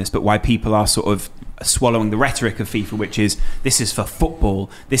FIFA in this, but why people are sort of swallowing the rhetoric of FIFA, which is this is for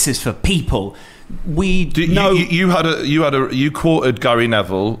football, this is for people. You quoted Gary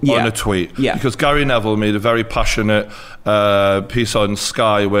Neville on a tweet because Gary Neville made a very passionate piece on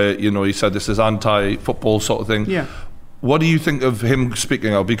Sky where he said this is anti-football sort of thing. Yeah. What do you think of him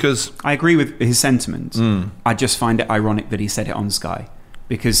speaking out? Because I agree with his sentiment. I just find it ironic that he said it on Sky,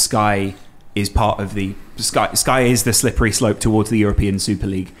 because Sky is part of the Sky is the slippery slope towards the European Super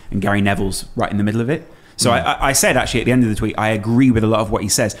League, and Gary Neville's right in the middle of it. So I said actually at the end of the tweet, I agree with a lot of what he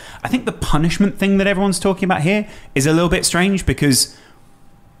says. I think the punishment thing that everyone's talking about here is a little bit strange, because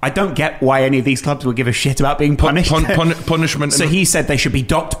I don't get why any of these clubs would give a shit about being punished. Punishment. So he said they should be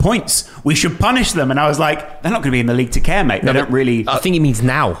docked points. We should punish them. And I was like, they're not going to be in the league to care, mate. They don't really... I think it means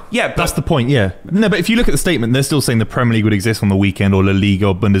now. Yeah, but that's the point, yeah. No, but if you look at the statement, they're still saying the Premier League would exist on the weekend, or La Liga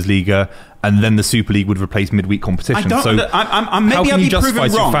or Bundesliga, and then the Super League would replace midweek competition. Maybe I'll be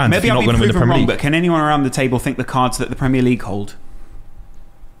proven wrong. Maybe I'll be proven wrong, but can anyone around the table think the cards that the Premier League hold?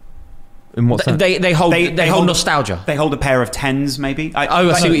 In what sense? They hold nostalgia. They hold a pair of 10s, maybe.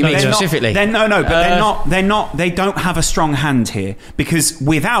 I see what you mean specifically. But they're not. They don't have a strong hand here, because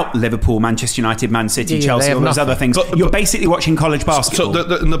without Liverpool, Manchester United, Man City, Chelsea, all those other things, you're basically watching college basketball. So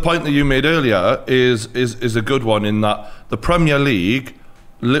the point that you made earlier is a good one, in that the Premier League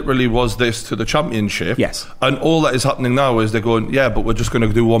literally was this to the Championship. Yes. And all that is happening now is they're going, yeah, but we're just going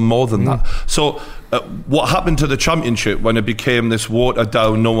to do one more than that. So what happened to the Championship when it became this watered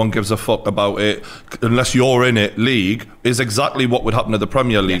down, no one gives a fuck about it unless you're in it league, is exactly what would happen to the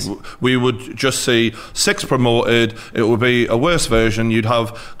Premier League. Yes. We would just see 6 promoted. It would be a worse version. You'd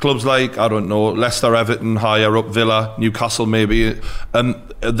have clubs like, I don't know, Leicester, Everton, higher up, Villa, Newcastle maybe, and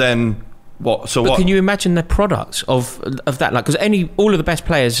then... Can you imagine the products of that? Like, because all of the best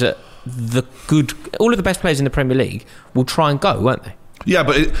players in the Premier League will try and go, won't they? Yeah,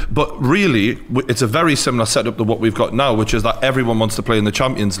 but really, it's a very similar setup to what we've got now, which is that everyone wants to play in the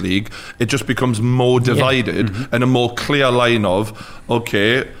Champions League. It just becomes more divided and a more clear line of,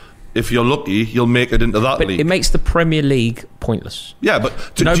 okay, if you're lucky, you'll make it into that league. It makes the Premier League pointless. Yeah,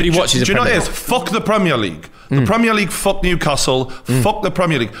 but nobody watches. Do you know what it is? Fuck the Premier League. The Premier League, fuck Newcastle, fuck the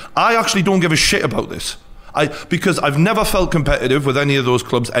Premier League. I actually don't give a shit about this. Because I've never felt competitive with any of those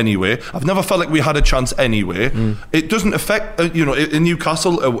clubs anyway. I've never felt like we had a chance anyway. It doesn't affect, in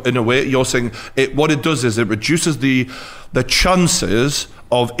Newcastle in a way. You're saying what it does is it reduces the chances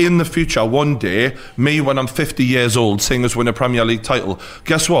of, in the future, one day, me when I'm 50 years old seeing us win a Premier League title.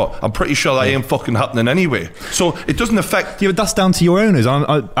 Guess what? I'm pretty sure that ain't fucking happening anyway. So it doesn't affect... Yeah, but that's down to your owners.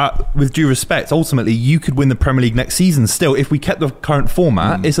 With due respect, ultimately, you could win the Premier League next season still. If we kept the current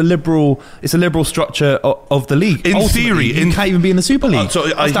format, it's a liberal structure of the league. In ultimately, theory... you can't even be in the Super League.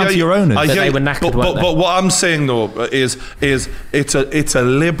 That's down to your owners. But they were knackered, weren't they? But what I'm saying, though, is it's a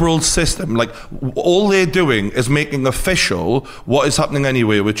liberal system. Like, all they're doing is making official what is happening anyway,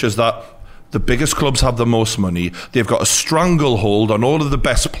 which is that the biggest clubs have the most money. They've got a stranglehold on all of the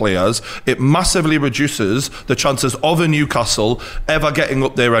best players. It massively reduces the chances of a Newcastle ever getting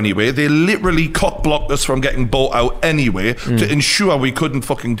up there anyway. They literally cock-blocked us from getting bought out anyway to ensure we couldn't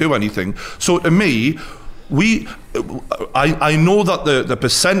fucking do anything. So to me, I know that the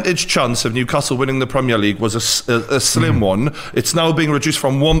percentage chance of Newcastle winning the Premier League was a slim one. It's now being reduced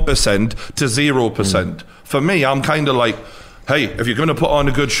from 1% to 0%. For me, I'm kind of like, hey, if you're going to put on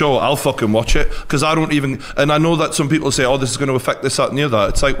a good show, I'll fucking watch it, because I don't even... And I know that some people say, this is going to affect this, that and the other.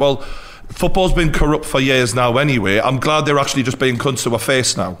 It's like, well, football's been corrupt for years now anyway. I'm glad they're actually just being cunts to our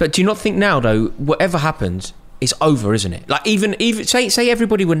face now. But do you not think now, though, whatever happens, it's over, isn't it? Like, even say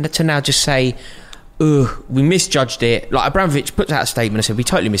everybody were to now just say, we misjudged it. Like, Abramovich puts out a statement and said, we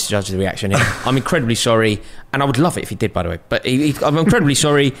totally misjudged the reaction here. I'm incredibly sorry. And I would love it if he did, by the way. But I'm incredibly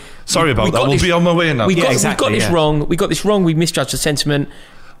sorry. Sorry about that. We'll be on my way now. We got this wrong. We got this wrrong. We misjudged the sentiment.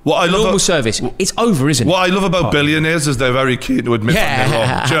 Normal service. It's over, isn't it? What I love about billionaires is they're very keen to admit that they're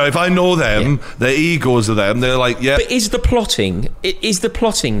wrong. Do you know, if I know them, their egos are them. They're like, yeah. But is the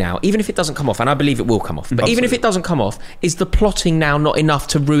plotting now, even if it doesn't come off, and I believe it will come off, but even if it doesn't come off, is the plotting now not enough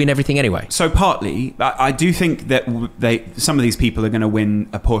to ruin everything anyway? So partly, I do think that some of these people are going to win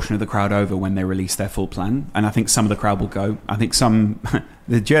a portion of the crowd over when they release their full plan, and I think some of the crowd will go. I think some of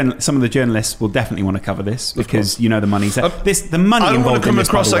the journalists will definitely want to cover this because the money's there. The money I don't want involved to come in this,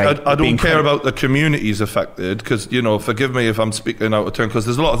 across by the way, like I don't care incredible. about the communities affected, because forgive me if I'm speaking out of turn, because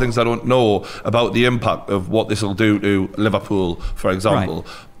there's a lot of things I don't know about the impact of what this will do to Liverpool, for example.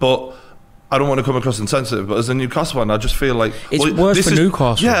 Right. But I don't want to come across insensitive, but as a Newcastle fan, I just feel like it's worse for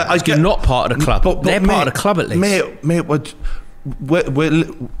Newcastle. Yeah, you're not part of the club. But they're part of the club at least. Mate,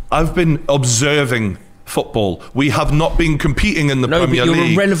 I've been observing football. We have not been competing in the Premier League. You're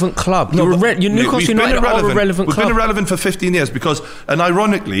a relevant club. Newcastle United are a relevant club. We've been irrelevant for 15 years because, and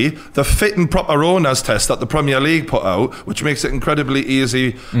ironically, the fit and proper owners test that the Premier League put out, which makes it incredibly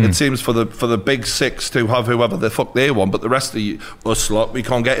easy, it seems, for the big six to have whoever the fuck they want, but the rest of us lot, we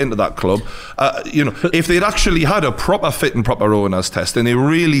can't get into that club. If they'd actually had a proper fit and proper owners test and they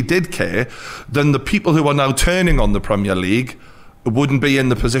really did care, then the people who are now turning on the Premier League wouldn't be in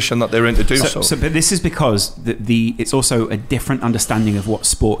the position that they're in to do so. But this is because it's also a different understanding of what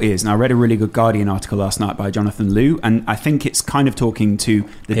sport is. And I read a really good Guardian article last night by Jonathan Liu, and I think it's kind of talking to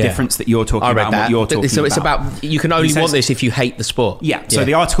the difference that you're talking about and what you're talking about. So it's about you can only want this if you hate the sport. Yeah. So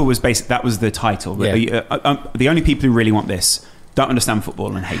the article was that was the title. Yeah. The only people who really want this don't understand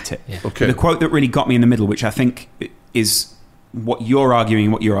football and hate it. Yeah. Okay. The quote that really got me in the middle, which I think is what you're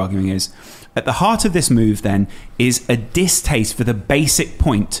arguing, is, at the heart of this move, then, is a distaste for the basic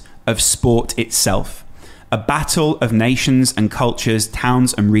point of sport itself. A battle of nations and cultures,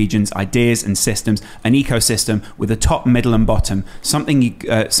 towns and regions, ideas and systems, an ecosystem with a top, middle and bottom, something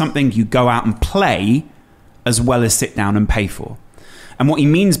you go out and play as well as sit down and pay for. And what he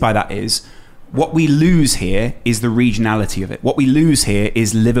means by that is, what we lose here is the regionality of it. What we lose here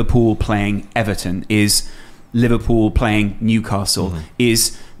is Liverpool playing Everton, is Liverpool playing Newcastle,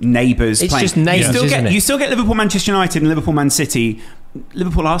 is neighbours playing. It's just neighbours, isn't it? You still get Liverpool Manchester United and Liverpool Man City,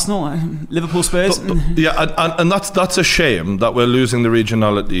 Liverpool Arsenal, Liverpool Spurs. And that's a shame that we're losing the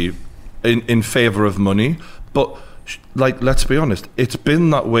regionality in favour of money. But let's be honest, it's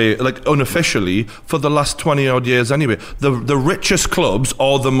been that way, unofficially, for the last 20 odd years anyway. The richest clubs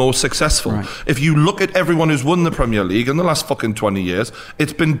are the most successful. Right. If you look at everyone who's won the Premier League in the last fucking 20 years,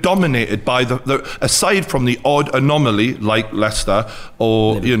 it's been dominated by aside from the odd anomaly like Leicester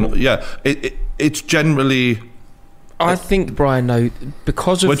or Liverpool. It's generally. I think, Brian, though,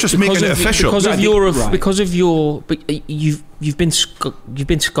 because of we're just making it official. You've been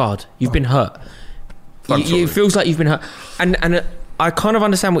scarred. You've been hurt. It feels like you've been hurt, and I kind of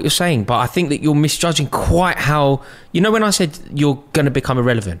understand what you're saying, but I think that you're misjudging quite how. When I said you're going to become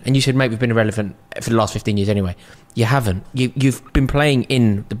irrelevant, and you said, mate, we've been irrelevant for the last 15 years anyway. You haven't. You've been playing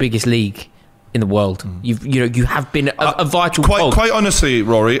in the biggest league in the world. You have been a vital cog. Quite honestly,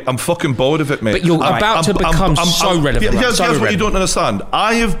 Rory, I'm fucking bored of it, mate. But you're about to become so relevant. Here's what you don't understand.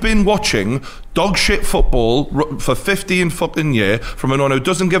 I have been watching dog shit football for 15 fucking years from anyone who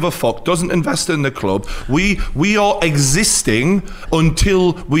doesn't give a fuck, doesn't invest in the club. We are existing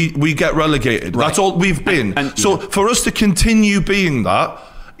until we get relegated. Right. That's all we've been. So for us to continue being that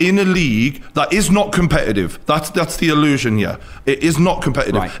in a league that is not competitive, that's the illusion here. It is not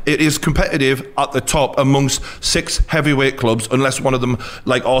competitive. Right. It is competitive at the top amongst 6 heavyweight clubs, unless one of them,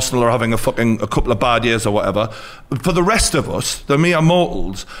 like Arsenal, are having a couple of bad years or whatever. For the rest of us, the mere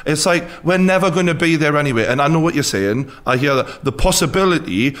mortals, it's like we're never going to be there anyway. And I know what you're saying. I hear that the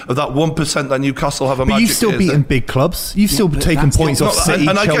possibility of that 1% that Newcastle have a magic. But you've still beaten big clubs. You've still taken points off City,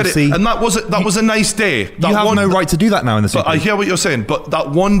 and I Chelsea. Get it. And that was a nice day. You have no right to do that now in the Super League. I hear what you're saying, but that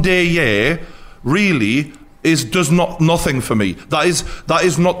one day, yeah, really does nothing for me. That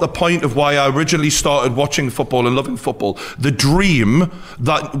is not the point of why I originally started watching football and loving football. The dream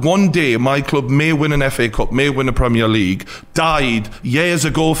that one day my club may win an FA Cup, may win a Premier League, died years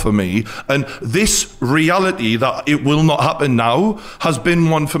ago for me, and this reality that it will not happen now has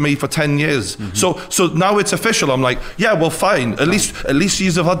been one for me for 10 years. So now it's official. I'm like, yeah, well, fine. At least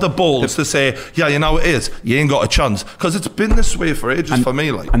you have had the balls to say, yeah, you know it is. You ain't got a chance, because it's been this way for ages for me.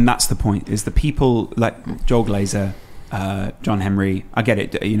 And that's the point. Is the people like Joel Glazer, John Henry, I get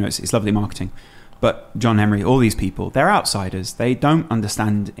it, it's lovely marketing, but John Henry, all these people, they're outsiders. They don't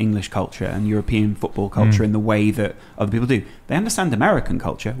understand English culture and European football culture in the way that other people do. They understand American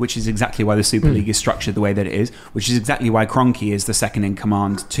culture, which is exactly why the Super League is structured the way that it is, which is exactly why Kroenke is the second in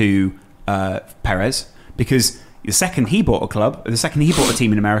command to Perez, because the second he bought a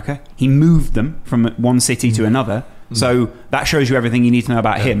team in America, he moved them from one city to another. So that shows you everything you need to know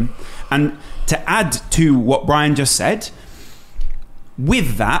about him. And to add to what Brian just said,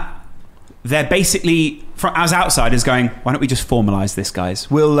 with that, they're basically, as outsiders, going, why don't we just formalise this, guys?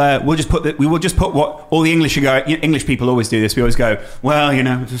 We'll just put what all the English people always do this. We always go, well,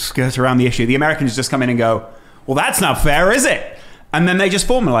 just skirt around the issue. The Americans just come in and go, well, that's not fair, is it? And then they just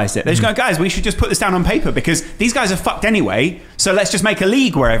formalised it. They just go, guys, we should just put this down on paper because these guys are fucked anyway. So let's just make a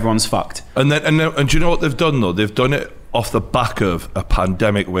league where everyone's fucked. And do you know what they've done though? They've done it off the back of a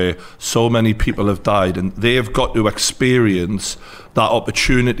pandemic where so many people have died, and they've got to experience that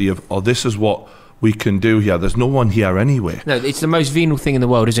opportunity of, this is what we can do here. There's no one here anyway. No, it's the most venal thing in the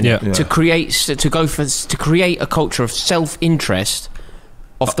world, isn't it? Yeah. To create a culture of self-interest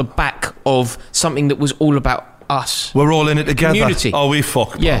off the back of something that was all about us. We're all in it together. Community. Oh, we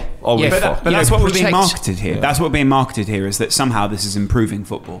fucked. Yeah. Oh, we fucked. But that's what we're being marketed here. Yeah. That's what we're being marketed here, is that somehow this is improving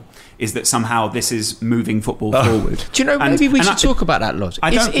football. Is that somehow this is moving football forward. Do you know, maybe we should talk about that, Loz.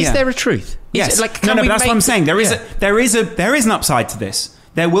 Is there a truth? Yes. But that's what I'm saying. There is an upside to this.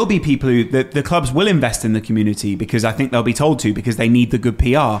 There will be people who the clubs will invest in the community because I think they'll be told to, because they need the good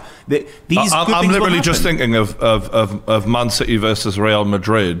PR. I'm literally just thinking of Man City versus Real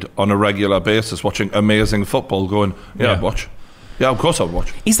Madrid on a regular basis, watching amazing football, going, I'd watch. Yeah, of course I'd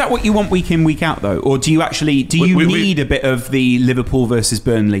watch. Is that what you want week in, week out, though? Or do you actually need a bit of the Liverpool versus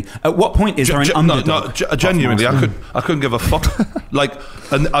Burnley? At what point is there an underdog? Genuinely, I couldn't give a fuck.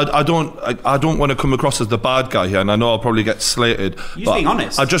 And I don't want to come across as the bad guy here, and I know I'll probably get slated. You're being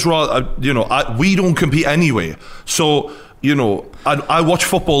honest. I just rather, we don't compete anyway. So, I watch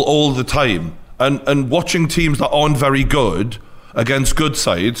football all the time, and watching teams that aren't very good against good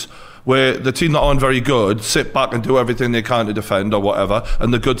sides, where the team that aren't very good sit back and do everything they can to defend or whatever,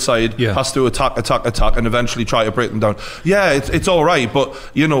 and the good side has to attack and eventually try to break them down. Yeah, it's all right, but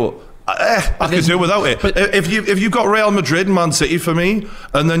I could do without it. But if you've got Real Madrid and Man City for me,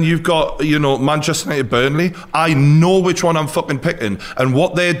 and then you've got Manchester United, Burnley, I know which one I'm fucking picking. And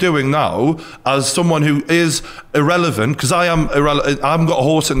what they're doing now, as someone who is irrelevant, because I am irrelevant, I haven't got a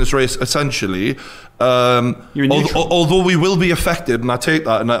horse in this race essentially. Although we will be affected, and I take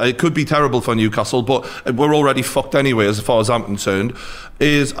that, and it could be terrible for Newcastle, but we're already fucked anyway as far as I'm concerned.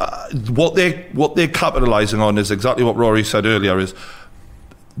 Is what they're capitalising on is exactly what Rory said earlier, is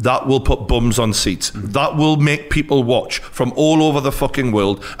that will put bums on seats. That will make people watch from all over the fucking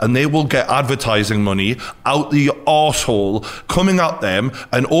world, and they will get advertising money out the arsehole coming at them,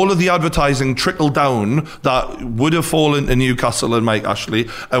 and all of the advertising trickle down that would have fallen to Newcastle and Mike Ashley,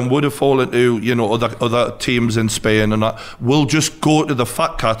 and would have fallen to other teams in Spain, and that will just go to the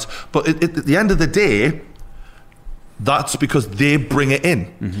fat cats. But at the end of the day, that's because they bring it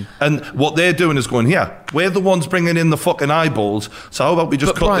in. And what they're doing is going, we're the ones bringing in the fucking eyeballs, so how about we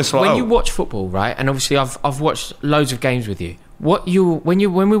just cut this lot out? When you watch football, right, and obviously I've watched loads of games with you, when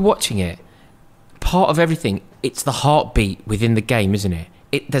we're watching it, part of everything, it's the heartbeat within the game, isn't it?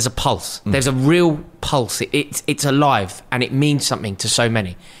 there's a pulse. There's a real pulse. It's alive, and it means something to so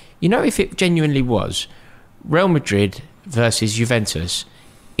many. You know, if it genuinely was Real Madrid versus Juventus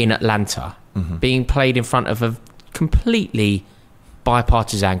in Atlanta, being played in front of a completely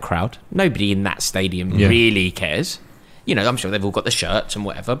bipartisan crowd, nobody in that stadium really cares. You know, I'm sure they've all got the shirts and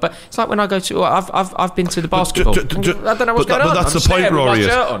whatever, but it's like when I go to, I've been to the basketball. I don't know what's going on. But that's the point, Rory.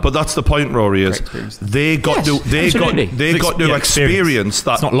 But that's the point, Rory. Is they got to experience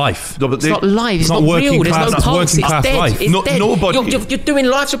that. It's not life. No, but it's not life. It's not real. There's no pulse. It's dead. It's dead. Nobody. You're doing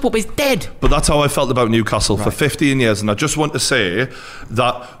life support, but it's dead. But that's how I felt about Newcastle for 15 years, and I just want to say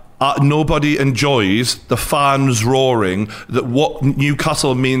that. Nobody enjoys the fans roaring. That what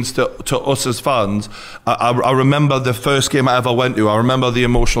Newcastle means to us as fans. I remember the first game I ever went to. I remember the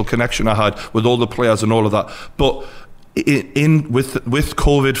emotional connection I had with all the players and all of that. But with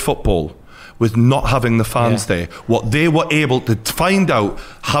COVID football, with not having the fans there, what they were able to find out,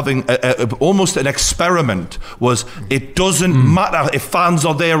 having almost an experiment, was it doesn't matter if fans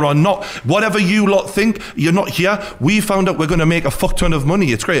are there or not. Whatever you lot think, you're not here. We found out we're going to make a fuck ton of money.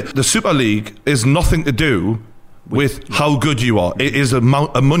 It's great. The Super League is nothing to do with how good you are. It is a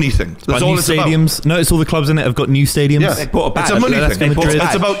money thing. That's all new it's stadiums. About. Notice all the clubs in it have got new stadiums. Yeah. It's a money thing.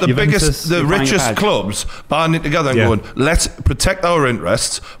 It's about the Juventus, the richest clubs banding together and going, let's protect our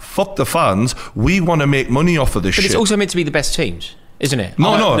interests, fuck the fans, we want to make money off of this shit. But it's also meant to be the best teams, isn't it?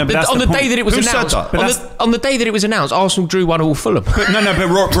 No. On the day that it was announced, on the day that it was announced, Arsenal drew 1-1 Fulham.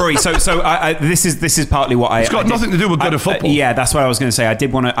 But Rory. So this is partly what It's got nothing to do with good at football. Yeah, that's what I was going to say. I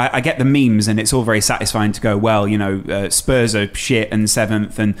did want to. I get the memes, and it's all very satisfying to go, well, you know, Spurs are shit and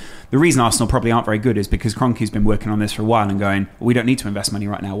 7th, and the reason Arsenal probably aren't very good is because Kroenke's been working on this for a while and going, well, we don't need to invest money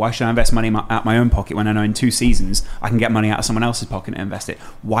right now. Why should I invest money out of my own pocket when I know in 2 seasons I can get money out of someone else's pocket and invest it?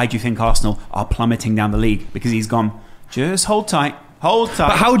 Why do you think Arsenal are plummeting down the league? Because he's gone, just hold tight.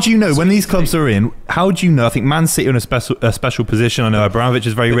 But how do you know when these clubs are in? How do you know? I think Man City are in a special position. I know Abramovich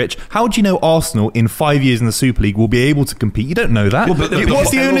is very rich. How do you know Arsenal in 5 years in the Super League will be able to compete? You don't know that. Well, what's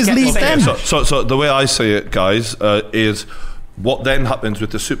the owners' league then? So the way I see it, guys, is what then happens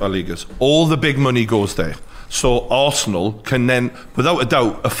with the Super League is all the big money goes there. So Arsenal can then, without a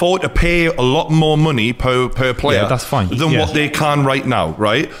doubt, afford to pay a lot more money per player that's fine. than what they can right now,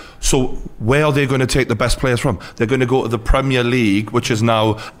 right? So where are they going to take the best players from? They're going to go to the Premier League, which is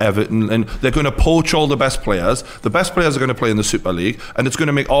now Everton, and they're going to poach all the best players. The best players are going to play in the Super League, and it's going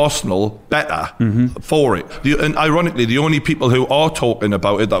to make Arsenal better for it. And ironically, the only people who are talking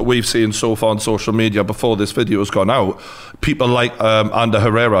about it that we've seen so far on social media before this video has gone out, people like Ander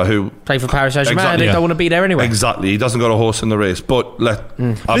Herrera, who play for Paris Saint-Germain, they don't want to be there anyway. Exactly, he doesn't got a horse in the race. But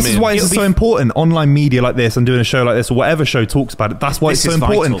this is why it's so important. Online media like this and doing a show like this, or whatever show talks about it, that's why it's so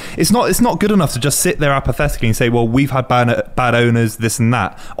important. Vital. It's not good enough to just sit there apathetically and say, well, we've had bad owners, this and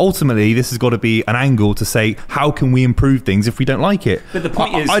that. Ultimately, this has got to be an angle to say, how can we improve things if we don't like it? But the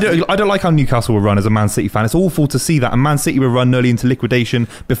point is, I don't like how Newcastle were run as a Man City fan. It's awful to see that, and Man City were run nearly into liquidation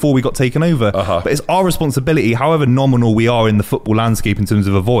before we got taken over. But it's our responsibility, however nominal we are in the football landscape in terms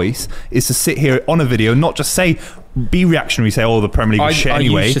of a voice, is to sit here on a video and not just say, be reactionary, say, oh, the Premier League was shit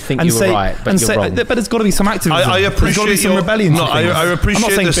anyway. I used to think you were right, but you're wrong. But there's got to be some activism. I appreciate there's got to be some rebellion. I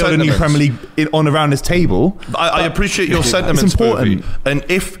appreciate I'm not saying build a new Premier League on around this table. I appreciate your sentiments, it's important. Murphy. And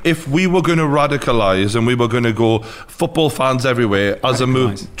if we were going to radicalise and we were going to go football fans everywhere as a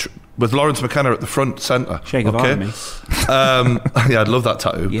move with Lawrence McKenna at the front centre, Che Guevara, me. Yeah, I'd love that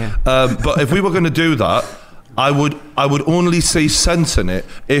tattoo. Yeah. But if we were going to do that, I would only see sense in it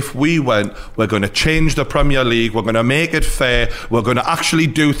if we went, we're going to change the Premier League, we're going to make it fair, we're going to actually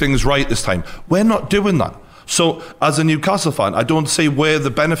do things right this time. We're not doing that. So as a Newcastle fan, I don't see where the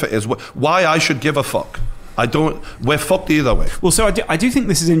benefit is, why I should give a fuck. We're fucked either way. Well, so I do think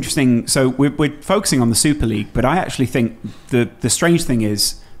this is interesting. So we're focusing on the Super League, but I actually think the strange thing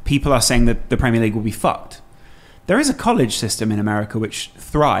is people are saying that the Premier League will be fucked. There is a college system in America which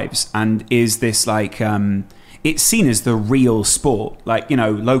thrives and is this like... it's seen as the real sport. Like, you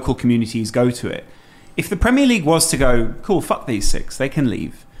know, local communities go to it. If the Premier League was to go, cool, fuck these 6, they can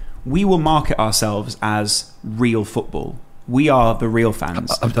leave, we will market ourselves as real football. We are the real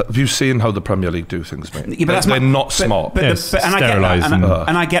fans. Have you seen how the Premier League do things, mate? Yeah, but they're not smart. And I get that.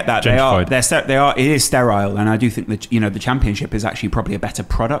 And I get that. They are. It is sterile, and I do think that, you know, the Championship is actually probably a better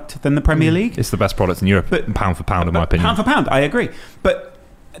product than the Premier League. It's the best product in Europe, pound for pound, in my opinion. Pound for pound, I agree. But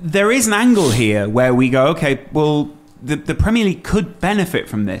there is an angle here where we go, okay, well, the Premier League could benefit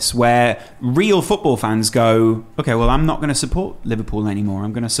from this, where real football fans go, okay, well, I'm not going to support Liverpool anymore.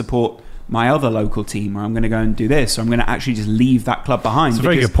 I'm going to support my other local team, or I'm going to go and do this, or I'm going to actually just leave that club behind. It's a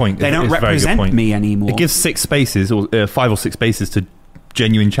very good point. They don't represent me anymore. It gives 6 spaces, or 5 or 6 spaces to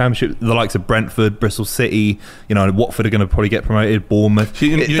genuine championship. The likes of Brentford, Bristol City, Watford are going to probably get promoted. Bournemouth.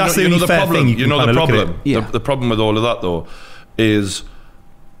 That's the only fair thing. You know the problem. Yeah. The problem with all of that though is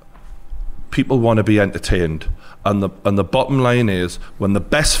people want to be entertained. And the bottom line is, when the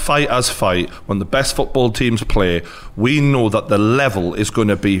best fighters fight, when the best football teams play, we know that the level is going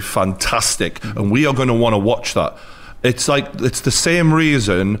to be fantastic, and we are going to want to watch that. It's the same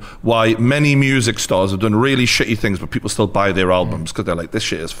reason why many music stars have done really shitty things, but people still buy their albums because they're like, this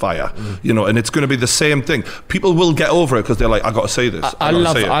shit is fire, and it's going to be the same thing. People will get over it because they're like, I got to say this. I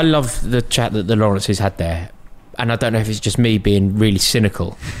love the chat that the Lawrences had there, and I don't know if it's just me being really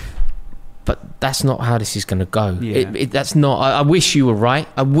cynical. But that's not how this is going to go. Yeah. That's not. I wish you were right.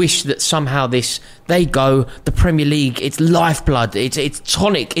 I wish that somehow the Premier League, it's lifeblood, it's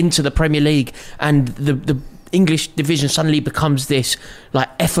tonic into the Premier League, and the English division suddenly becomes this like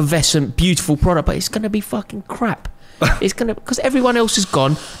effervescent, beautiful product. But it's going to be fucking crap. It's going to, because everyone else is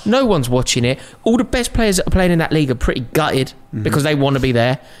gone. No one's watching it. All the best players that are playing in that league are pretty gutted because they want to be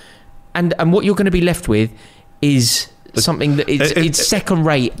there, and what you're going to be left with is something that it's second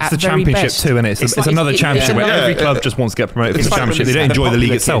rate at the very championship best. too, and it's another championship where every club just wants to get promoted from the championship. They don't enjoy the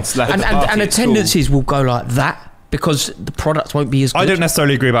league itself, and attendances will go like that because the product won't be as good. I don't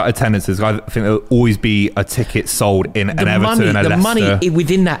necessarily agree about attendances. I think there'll always be a ticket sold in an Everton and a the Leicester. money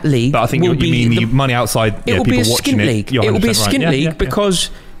within that league, but I think you mean the money outside. It will be a watching skint league. It will be a skint right. league because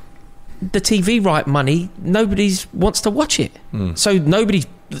the TV right money, nobody wants to watch it. So the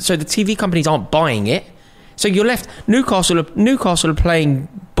TV companies aren't buying it. So you're left. Newcastle are playing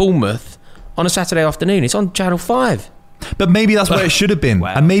Bournemouth on a Saturday afternoon. It's on Channel 5. But maybe that's where it should have been.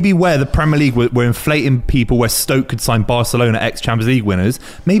 Wow. And maybe where the Premier League were inflating people, where Stoke could sign Barcelona ex-Champions League winners,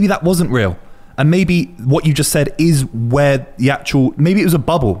 maybe that wasn't real. And maybe what you just said is where maybe it was a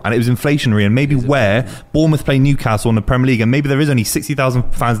bubble and it was inflationary, and maybe where Bournemouth play Newcastle in the Premier League, and maybe there is only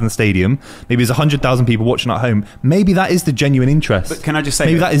 60,000 fans in the stadium, maybe there's 100,000 people watching at home, maybe that is the genuine interest. But can I just say,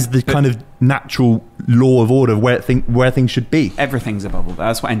 maybe that is the kind of natural law of order where things should be. Everything's a bubble.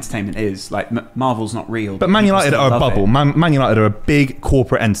 That's what entertainment is. Like, Marvel's not real. But Man United are a bubble. Man United are a big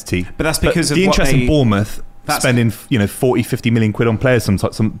corporate entity. But that's because of the what interest in Bournemouth spending 40, 50 million quid on players,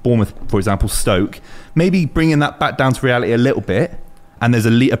 some Bournemouth, for example, Stoke, maybe bringing that back down to reality a little bit, and there's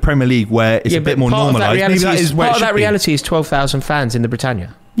a Premier League where it's a bit more normalised. Maybe that is where part of that reality is 12,000 fans in the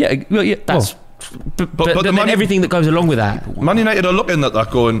Britannia. Yeah, that's but then everything that goes along with that. Man United are looking at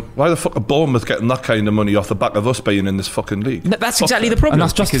that going, why the fuck are Bournemouth getting that kind of money off the back of us being in this fucking league? That's exactly the problem. And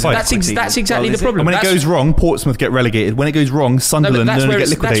that's justified. That's exactly the problem. And when it goes wrong, Portsmouth get relegated. When it goes wrong, Sunderland get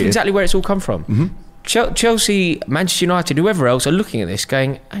liquidated. That's exactly where it's all come from. Mm-hmm. Chelsea, Manchester United, whoever else are looking at this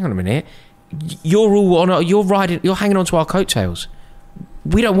going, hang on a minute, you're hanging on to our coattails.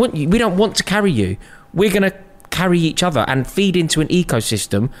 We don't want you. We don't want to carry you. We're going to carry each other and feed into an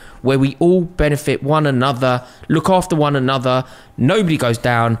ecosystem where we all benefit one another, look after one another, nobody goes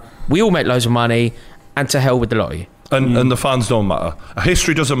down, we all make loads of money, and to hell with the lot of you. And the fans don't matter.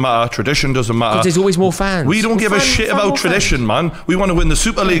 History doesn't matter. Tradition doesn't matter. Because there's always more fans. We don't give a shit about tradition, man. We want to win the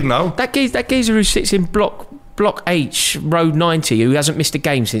Super League now. That geezer who sits in Block H, Row 90, who hasn't missed a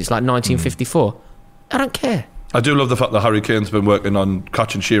game since like 1954. I don't care. I do love the fact that Harry Kane's been working on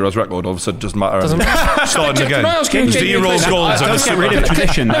catching Shearer's record. All of a sudden, it doesn't matter. Starting again. 0 goals and a get rid of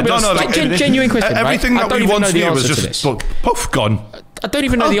tradition. Genuine question. Everything right? that we once knew was just poof, gone. I don't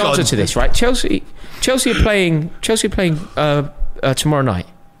even know the answer to this. Right? Chelsea are playing tomorrow night,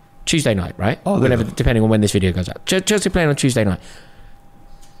 Tuesday night. Right? Whenever, depending on when this video goes out. Chelsea are playing on Tuesday night.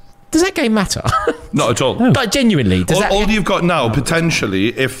 Does that game matter? Not at all. No. Like, genuinely, all you've got now, potentially,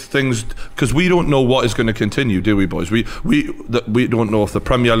 if things, because we don't know what is going to continue, do we, boys? We don't know if the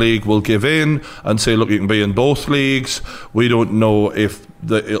Premier League will give in and say, look, you can be in both leagues. We don't know if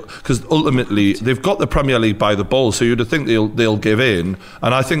because ultimately they've got the Premier League by the balls, so you'd think they'll give in,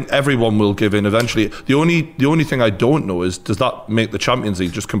 and I think everyone will give in eventually. The only thing I don't know is, does that make the Champions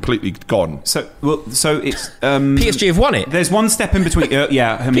League just completely gone? So it's PSG have won it. There's one step in between.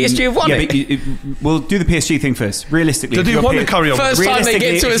 PSG have won it. We'll do the PSG thing first. Realistically, do they want to carry on? First time they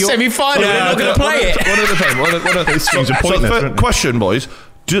get to a semi-final, they're not going to play it. One at a time. So, question, boys.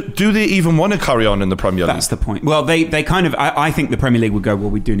 Do they even want to carry on in the Premier League? That's the point. Well, they kind of... I think the Premier League would go, well,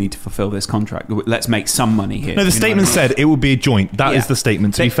 we do need to fulfil this contract. Let's make some money here. No, the statement said it would be a joint. That is the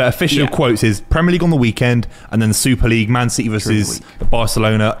statement. To be fair, official quotes is Premier League on the weekend, and then the Super League, Man City versus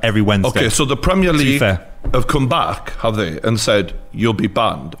Barcelona every Wednesday. Okay, so the Premier League have come back, have they, and said, you'll be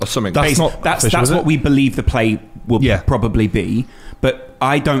banned or something? That's what we believe the play will probably be. But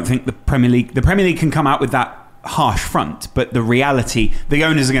I don't think the Premier League can come out with that harsh front, but the reality, the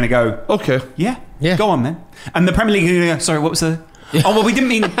owners are going to go, okay, yeah, go on then. And the Premier League are going to go, sorry, what was the... Oh well, we didn't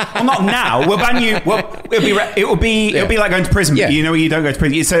mean. Well, not now. We'll ban you. Well, it'll be like going to prison. Yeah. You know, you don't go to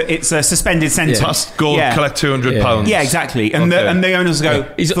prison. It's a suspended sentence. Must go collect £200. Yeah, exactly. And the owners go,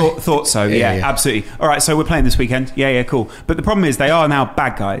 thought so. Yeah, absolutely. All right, so we're playing this weekend. Yeah, cool. But the problem is they are now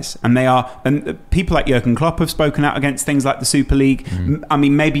bad guys, and people like Jurgen Klopp have spoken out against things like the Super League. I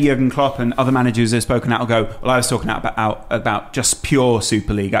mean, maybe Jurgen Klopp and other managers have spoken out and go, well, I was talking out about just pure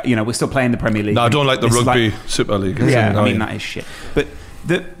Super League. You know, we're still playing the Premier League. No, I don't like the rugby Super League. Yeah, I mean, that is shit. But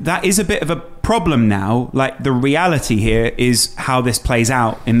that is a bit of a problem now. Like, the reality here is how this plays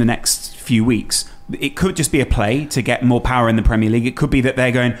out in the next few weeks. It could just be a play to get more power in the Premier League. It could be that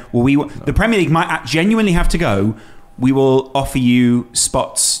they're going, well, the Premier League might genuinely have to go, we will offer you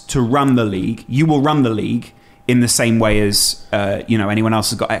spots to run the league. You will run the league in the same way as anyone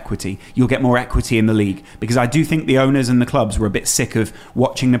else has got equity. You'll get more equity in the league. Because I do think the owners and the clubs were a bit sick of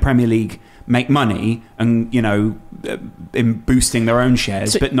watching the Premier League make money and, in boosting their own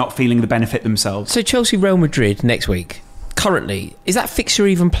shares, but not feeling the benefit themselves. So Chelsea Real Madrid next week, currently, is that fixture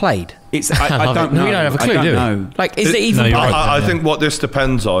even played? I don't know. We don't have a clue, do we? Like, is it even played? I think what this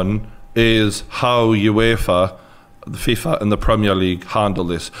depends on is how UEFA, the FIFA and the Premier League handle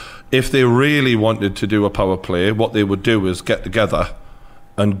this. If they really wanted to do a power play, what they would do is get together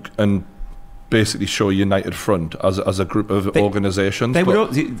and basically show a united front as a group of organisations.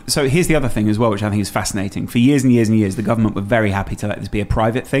 So here's the other thing as well, which I think is fascinating. For years and years and years, the government were very happy to let this be a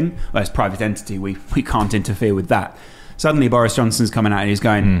private thing. Well, it's a private entity. We can't interfere with that. Suddenly Boris Johnson's coming out and he's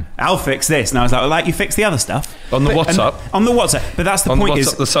going, I'll fix this. And I was like, you fix the other stuff. On the WhatsApp. On the WhatsApp. But that's the point.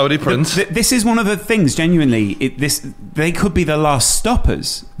 The Saudi prince. This is one of the things, genuinely, they could be the last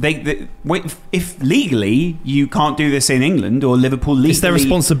stoppers. If legally you can't do this in England or Liverpool legally. It's their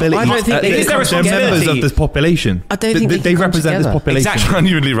responsibility. I don't think they're members of this population. I don't think they represent this population. Exactly.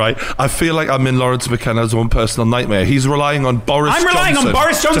 Genuinely right. I feel like I'm in Lawrence McKenna's own personal nightmare. He's relying on Boris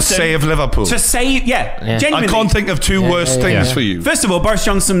Johnson to save Liverpool. Genuinely. I can't think of two worse things for you. First of all, Boris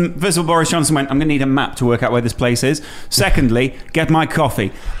Johnson went, I'm going to need a map to work out where this place is. Secondly, get my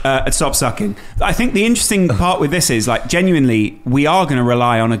coffee and stop sucking. I think the interesting part with this is, like, genuinely, we are going to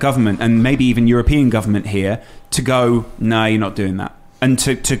rely on a government and maybe even European government here to go, no, you're not doing that. And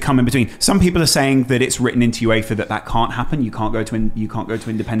to come in between. Some people are saying that it's written into UEFA that can't happen. You can't go to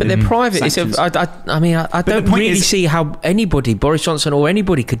independent. But they're private. I don't really see how anybody, Boris Johnson or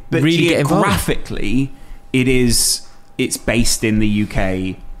anybody, could really get involved. Geographically, it's based in the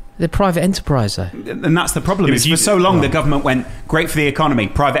UK. They're private enterprise, though, and that's the problem. For so long, the government went, great for the economy,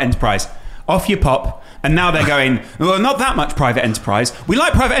 private enterprise, off you pop. And now they're going, well, not that much private enterprise. We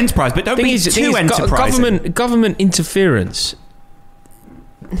like private enterprise, but don't be too enterprising. Government interference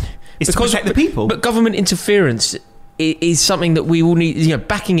is to protect the people. But government interference is something that we all need,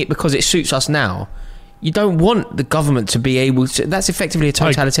 backing it because it suits us now. You don't want the government to be able to. That's effectively a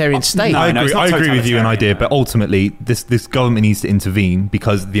totalitarian state. I agree with you in idea, but ultimately, this government needs to intervene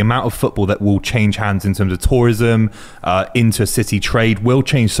because the amount of football that will change hands in terms of tourism, inter-city trade will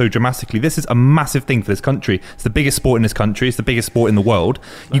change so dramatically. This is a massive thing for this country. It's the biggest sport in this country. It's the biggest sport in the world.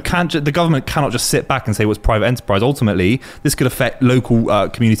 The government cannot just sit back and say, well, it's private enterprise. Ultimately, this could affect local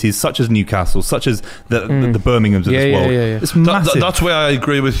communities such as Newcastle, such as the Birminghams of this world. It's massive. That's where I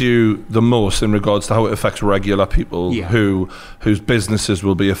agree with you the most in regards to how it affects regular people whose businesses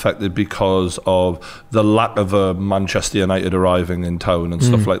will be affected because of the lack of a Manchester United arriving in town and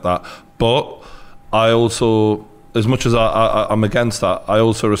stuff like that. But I also, as much as I'm against that, I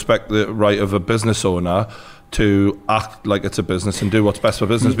also respect the right of a business owner to act like it's a business and do what's best for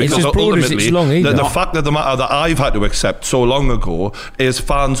business, because ultimately the fact of the matter that I've had to accept so long ago is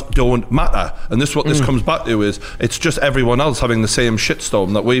fans don't matter, and this is what this comes back to, is it's just everyone else having the same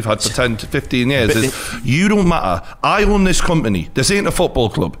shitstorm that we've had for 10 to 15 years. You don't matter. I own this company. This ain't a football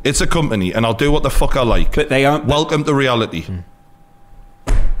club, it's a company, and I'll do what the fuck I like. But they aren't. Welcome to reality.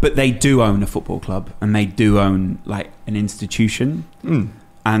 But they do own a football club, and they do own like an institution,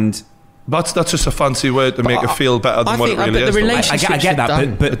 and that's just a fancy word to make it feel better than what it really is. I get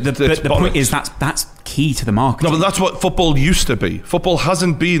that, but the point is that's key to the market. No, but that's what football used to be. Football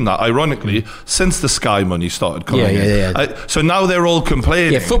hasn't been that, ironically, since the Sky money started coming in. So now they're all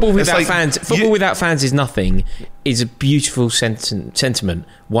complaining. Yeah, football without fans. Football without fans is nothing. Is a beautiful sentiment,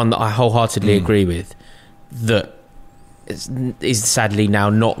 one that I wholeheartedly agree with. That is sadly now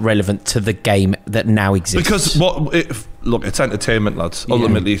not relevant to the game that now exists. Because look, it's entertainment, lads.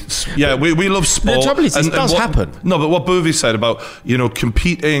 Ultimately, we love sport. The trouble is, it does happen. No, but what Boovy said about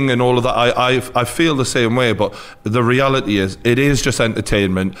competing and all of that, I feel the same way. But the reality is, it is just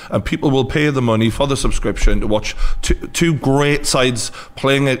entertainment, and people will pay the money for the subscription to watch two great sides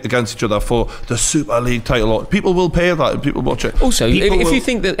playing against each other for the Super League title. People will pay that, and people watch it. Also, if you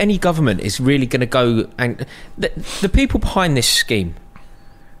think that any government is really going to go and the people behind this scheme,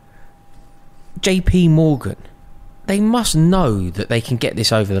 JP Morgan, they must know that they can get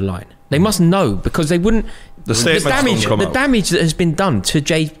this over the line. They must know, because they wouldn't. The damage that has been done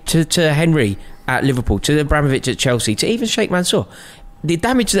to Henry at Liverpool, to Abramovich at Chelsea, to even Sheikh Mansour, the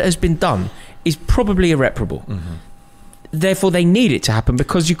damage that has been done is probably irreparable. Mm-hmm. Therefore, they need it to happen,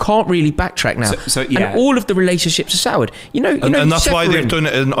 because you can't really backtrack now. And all of the relationships are soured. And that's why they've done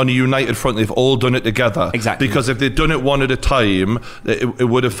it on a united front. They've all done it together. Exactly. Because if they'd done it one at a time, it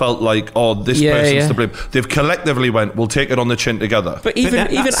would have felt like, this person's to blame. They've collectively went, we'll take it on the chin together. But even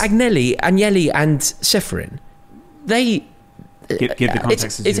Agnelli and Ceferin, they... Give the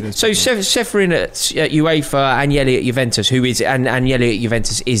context. Ceferin at UEFA, Agnelli at Juventus, Agnelli at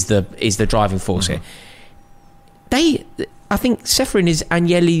Juventus is the driving force here. I think Ceferin is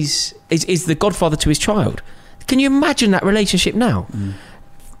Agnelli's is the godfather to his child. Can you imagine that relationship now?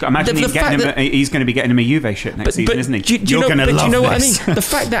 Imagine he's going to be getting him a Juve shirt next season, isn't he? Do you know what I mean? The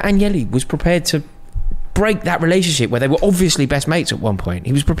fact that Agnelli was prepared to break that relationship where they were obviously best mates at one point,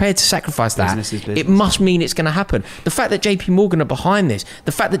 he was prepared to sacrifice that. Business. It must mean it's going to happen. The fact that JP Morgan are behind this,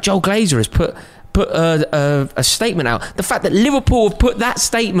 the fact that Joel Glazer has put a statement out, the fact that Liverpool have put that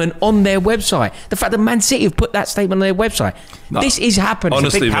statement on their website, the fact that Man City have put that statement on their website, this is happening.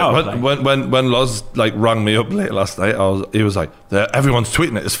 Honestly, when Loz rang me up late last night, he was like, everyone's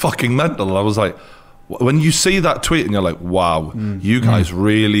tweeting it, it's fucking mental. And I was like, when you see that tweet and you're like, wow, you guys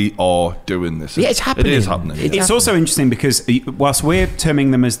really are doing this. Yeah, it's happening. It is happening. It's also interesting because whilst we're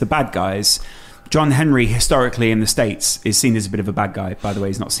terming them as the bad guys, John Henry, historically in the States, is seen as a bit of a bad guy. By the way,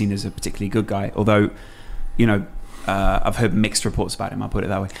 he's not seen as a particularly good guy, although, I've heard mixed reports about him, I'll put it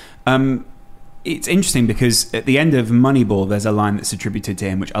that way. It's interesting because at the end of Moneyball, there's a line that's attributed to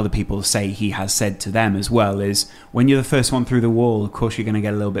him, which other people say he has said to them as well, is, when you're the first one through the wall, of course you're going to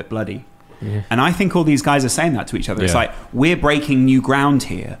get a little bit bloody. Yeah. And I think all these guys are saying that to each other. It's like, we're breaking new ground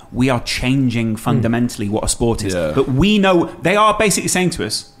here. We are changing fundamentally what a sport is. Yeah. But we know, they are basically saying to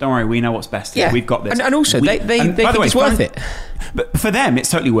us, don't worry, we know what's best here. We've got this. And also, they think it's worth it. But for them,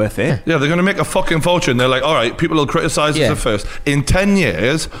 it's totally worth it. Yeah, they're going to make a fucking fortune. They're like, all right, people will criticise us at first. In 10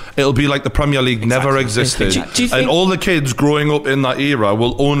 years, it'll be like the Premier League never existed. And all the kids growing up in that era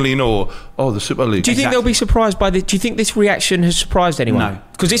will only know, the Super League. Do you think they'll be surprised by this? Do you think this reaction has surprised anyone? No.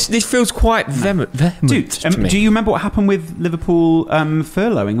 Because this feels quite vehement Dude, to me. Do you remember what happened with Liverpool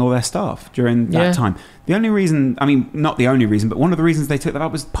furloughing all their staff during that time? The only reason, not the only reason, but one of the reasons they took that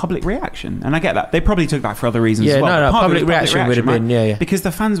out was public reaction. And I get that. They probably took that for other reasons as well. Public reaction would have been, because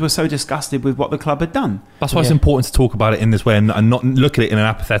the fans were so disgusted with what the club had done. That's why it's important to talk about it in this way and not look at it in an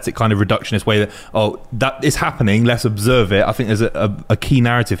apathetic kind of reductionist way that, that is happening, let's observe it. I think there's a key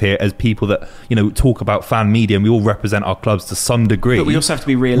narrative here as people that, talk about fan media, and we all represent our clubs to some degree. But we also have to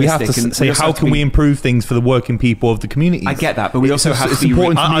be realistic. We have to say, how can we improve things for the working people of the community? I get that, but we also have to be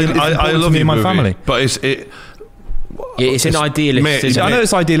important to me. I love me and my family. But it's an idealist. I know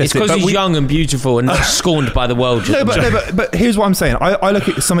it's idealistic. It's because he's young and beautiful and not scorned by the world. But here's what I'm saying. I look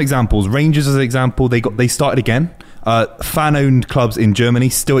at some examples. Rangers as an example. They started again. Fan-owned clubs in Germany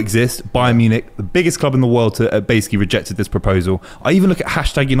still exist. Bayern Munich, the biggest club in the world, to basically rejected this proposal. I even look at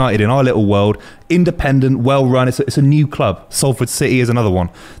Hashtag United in our little world. Independent, well-run. It's a new club. Salford City is another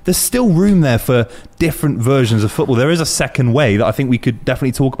one. There's still room there for different versions of football. There is a second way that I think we could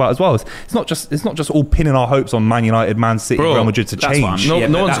definitely talk about as well. It's not just all pinning our hopes on Man United, Man City, Real Madrid to change. No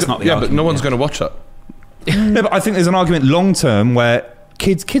one's going to watch that. No, but I think there's an argument long-term where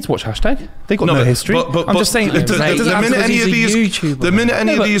kids watch Hashtag. They've got no history. But I'm just saying, the minute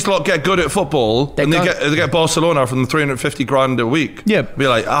any of these lot get good at football and they get Barcelona from $350,000 a week, be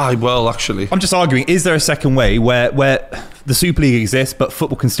like, actually. I'm just arguing, is there a second way where the Super League exists, but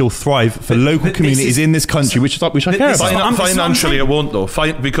football can still thrive for local communities in this country, which I care about? Financially, it won't though,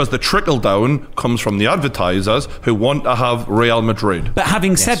 because the trickle down comes from the advertisers who want to have Real Madrid. But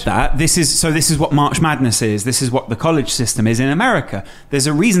having said that, this is what March Madness is. This is what the college system is in America. There's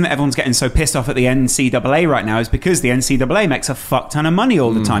a reason that everyone's getting so pissed off at the NCAA right now, is because the NCAA makes a fuck ton of money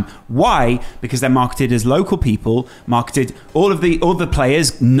all the time. Why? Because they're marketed as local people. Marketed, all the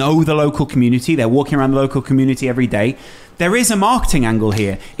players know the local community. They're walking around the local community every day. There is a marketing angle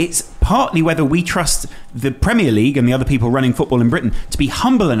here. It's partly whether we trust the Premier League and the other people running football in Britain to be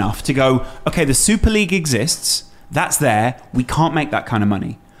humble enough to go, okay, the Super League exists. That's there. We can't make that kind of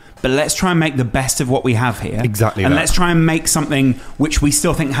money. But let's try and make the best of what we have here. Exactly And that. let's try and make something which we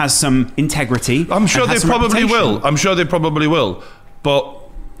still think has some integrity. I'm sure and they has some probably reputation. will. I'm sure they probably will. But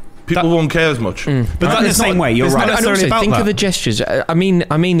people won't care as much. But in the same way, you're it's right. not And necessarily also, about think that. of the gestures. I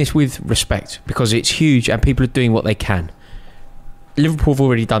mean this with respect because it's huge and people are doing what they can. Liverpool have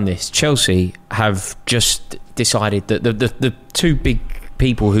already done this. Chelsea have just decided that the two big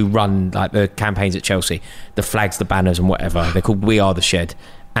people who run like the campaigns at Chelsea, the flags, the banners, and whatever, they're called We Are the Shed.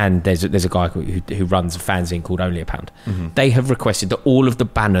 And there's a guy who runs a fanzine called Only a Pound. They have requested that all of the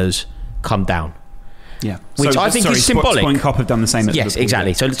banners come down. Yeah. Which I think is symbolic. Sport Cop have done the same. At Yes, Liverpool,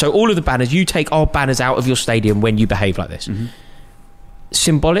 exactly. yeah. So all of the banners, you take our banners out of your stadium when you behave like this.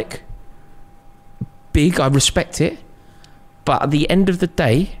 Symbolic, big, I respect it. But at the end of the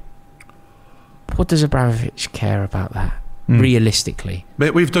day, what does Abramovich care about that? Realistically.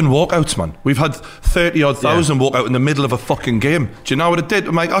 Mate, we've done walkouts, man. We've had 30-odd thousand walk out in the middle of a fucking game. Do you know what it did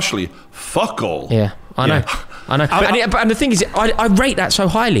to Mike Ashley? Fuck all. Yeah, I know. And the thing is, I rate that so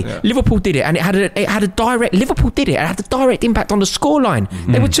highly. Yeah. Liverpool did it, and it had a direct. Liverpool did it, and it had a direct impact on the scoreline.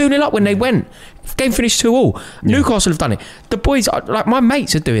 They were 2-0 up when they went. Game finished 2-2. Newcastle have done it. The boys, like my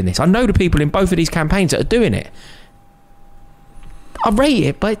mates, are doing this. I know the people in both of these campaigns that are doing it. I rate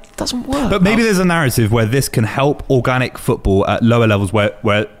it, but it doesn't work. But maybe there's a narrative where this can help organic football at lower levels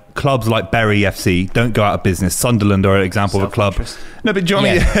where clubs like Bury FC don't go out of business. Sunderland are an example of a club. Self-interest. No, but do you know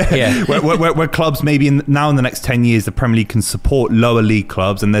what I mean? Yeah. where clubs maybe now in the next 10 years, the Premier League can support lower league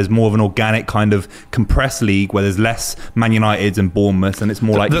clubs and there's more of an organic kind of compressed league where there's less Man United and Bournemouth and it's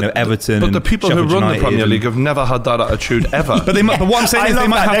more like Everton. But and the people Sheffield who run United the Premier and- League have never had that attitude ever. But what I'm saying is they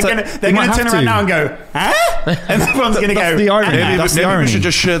might have to. They're going to turn around now and go, huh? And everyone's going to go. That's the irony. Maybe, That's the maybe we irony. should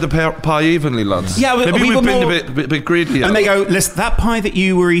just share the pie evenly, lads. Yeah, but maybe we we've were been more- a bit greedy. And they go, listen, that pie that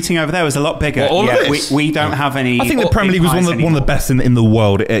you were eating over there was a lot bigger. What, all of yeah, this? we don't have any. I think the Premier League was one of the best in the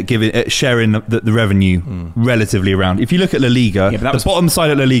world at sharing the revenue relatively around. If you look at La Liga, Yeah, but that the was- bottom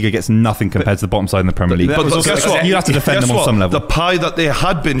side at La Liga gets nothing compared to the bottom side in the Premier League. that was also- guess what? You have to defend Guess them on what? some level. The pie that they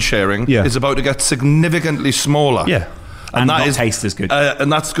had been sharing Yeah. is about to get significantly smaller. Yeah. And that not is- taste as good.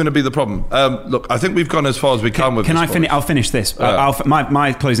 and that's going to be the problem. Look, I think we've gone as far as we can with Can this I finish? one. I'll finish this.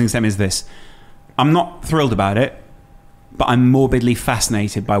 My closing statement is this: I'm not thrilled about it, but I'm morbidly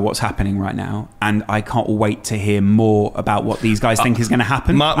fascinated by what's happening right now, and I can't wait to hear more about what these guys think is going to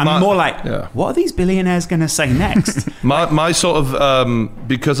happen. I'm more like, yeah. what are these billionaires going to say next? My sort of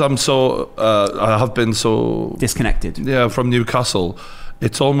because I'm so I have been so Disconnected. from Newcastle.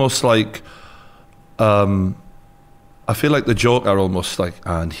 It's almost like I feel like the Joker, almost like,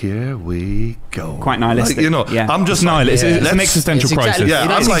 and here we go. Quite nihilistic, Like, yeah. I'm just It's like, it's an let's- existential it's exactly- crisis. Yeah,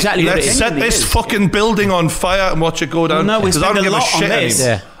 That's I'm like, exactly what let's it is. set this fucking building on fire and watch it go down. Well, no, we're 'Cause I don't spending give a a lot on shit this.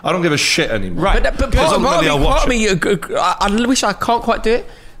 anymore. Yeah. I don't give a shit anymore. Right. But Because part ultimately I'll watch of me, I wish I can't quite do it.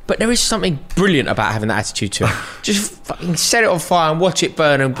 But there is something brilliant about having that attitude to it. Just fucking set it on fire and watch it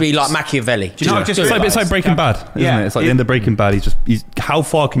burn and be like Machiavelli. Do you know what I just It's like realised? Breaking Bad, isn't Yeah. it? It's like the end of Breaking Bad. He's how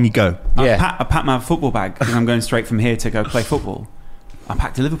far can you go? Yeah. I packed my football bag because I'm going straight from here to go play football. I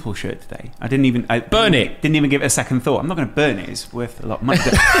packed a Liverpool shirt today. I didn't even Burn it. Didn't even give it a second thought. I'm not going to burn it. It's worth a lot of money.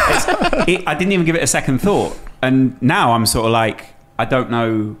 I didn't even give it a second thought, and now I'm sort of like, I don't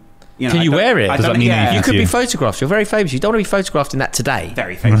know. Can I you don't- wear it? I Does don't- that mean yeah, anything? You could be you. photographed. You're very famous. You don't want to be photographed in that today.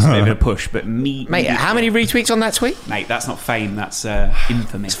 very famous, a bit of a push, but me, Mate, how many retweets on that tweet? Mate, that's not fame. That's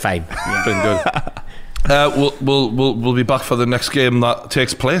infamy. It's fame. Been good. We'll be back for the next game that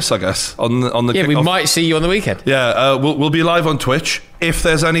takes place, I guess, on the Yeah, we kickoff. might see you on the weekend. Yeah, we'll be live on Twitch if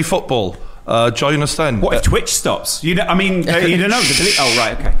there's any football. Join us then. What if Twitch stops? You don't know. Oh,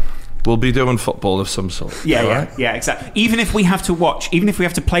 right, okay. We'll be doing football of some sort. Yeah, exactly. Even if we have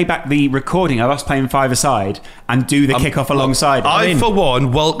to play back the recording of us playing five-a-side and do the kickoff alongside. I, for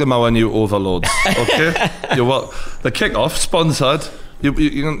one, welcome our new overlords. Okay, the kickoff sponsored.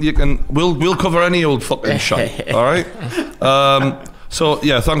 You can. We'll cover any old fucking shit. All right. So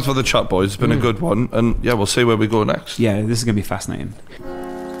yeah, thanks for the chat, boys. It's been a good one, and yeah, we'll see where we go next. Yeah, this is going to be fascinating.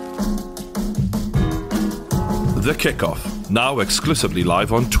 The Kickoff, now exclusively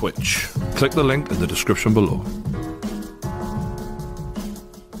live on Twitch. Click the link in the description below.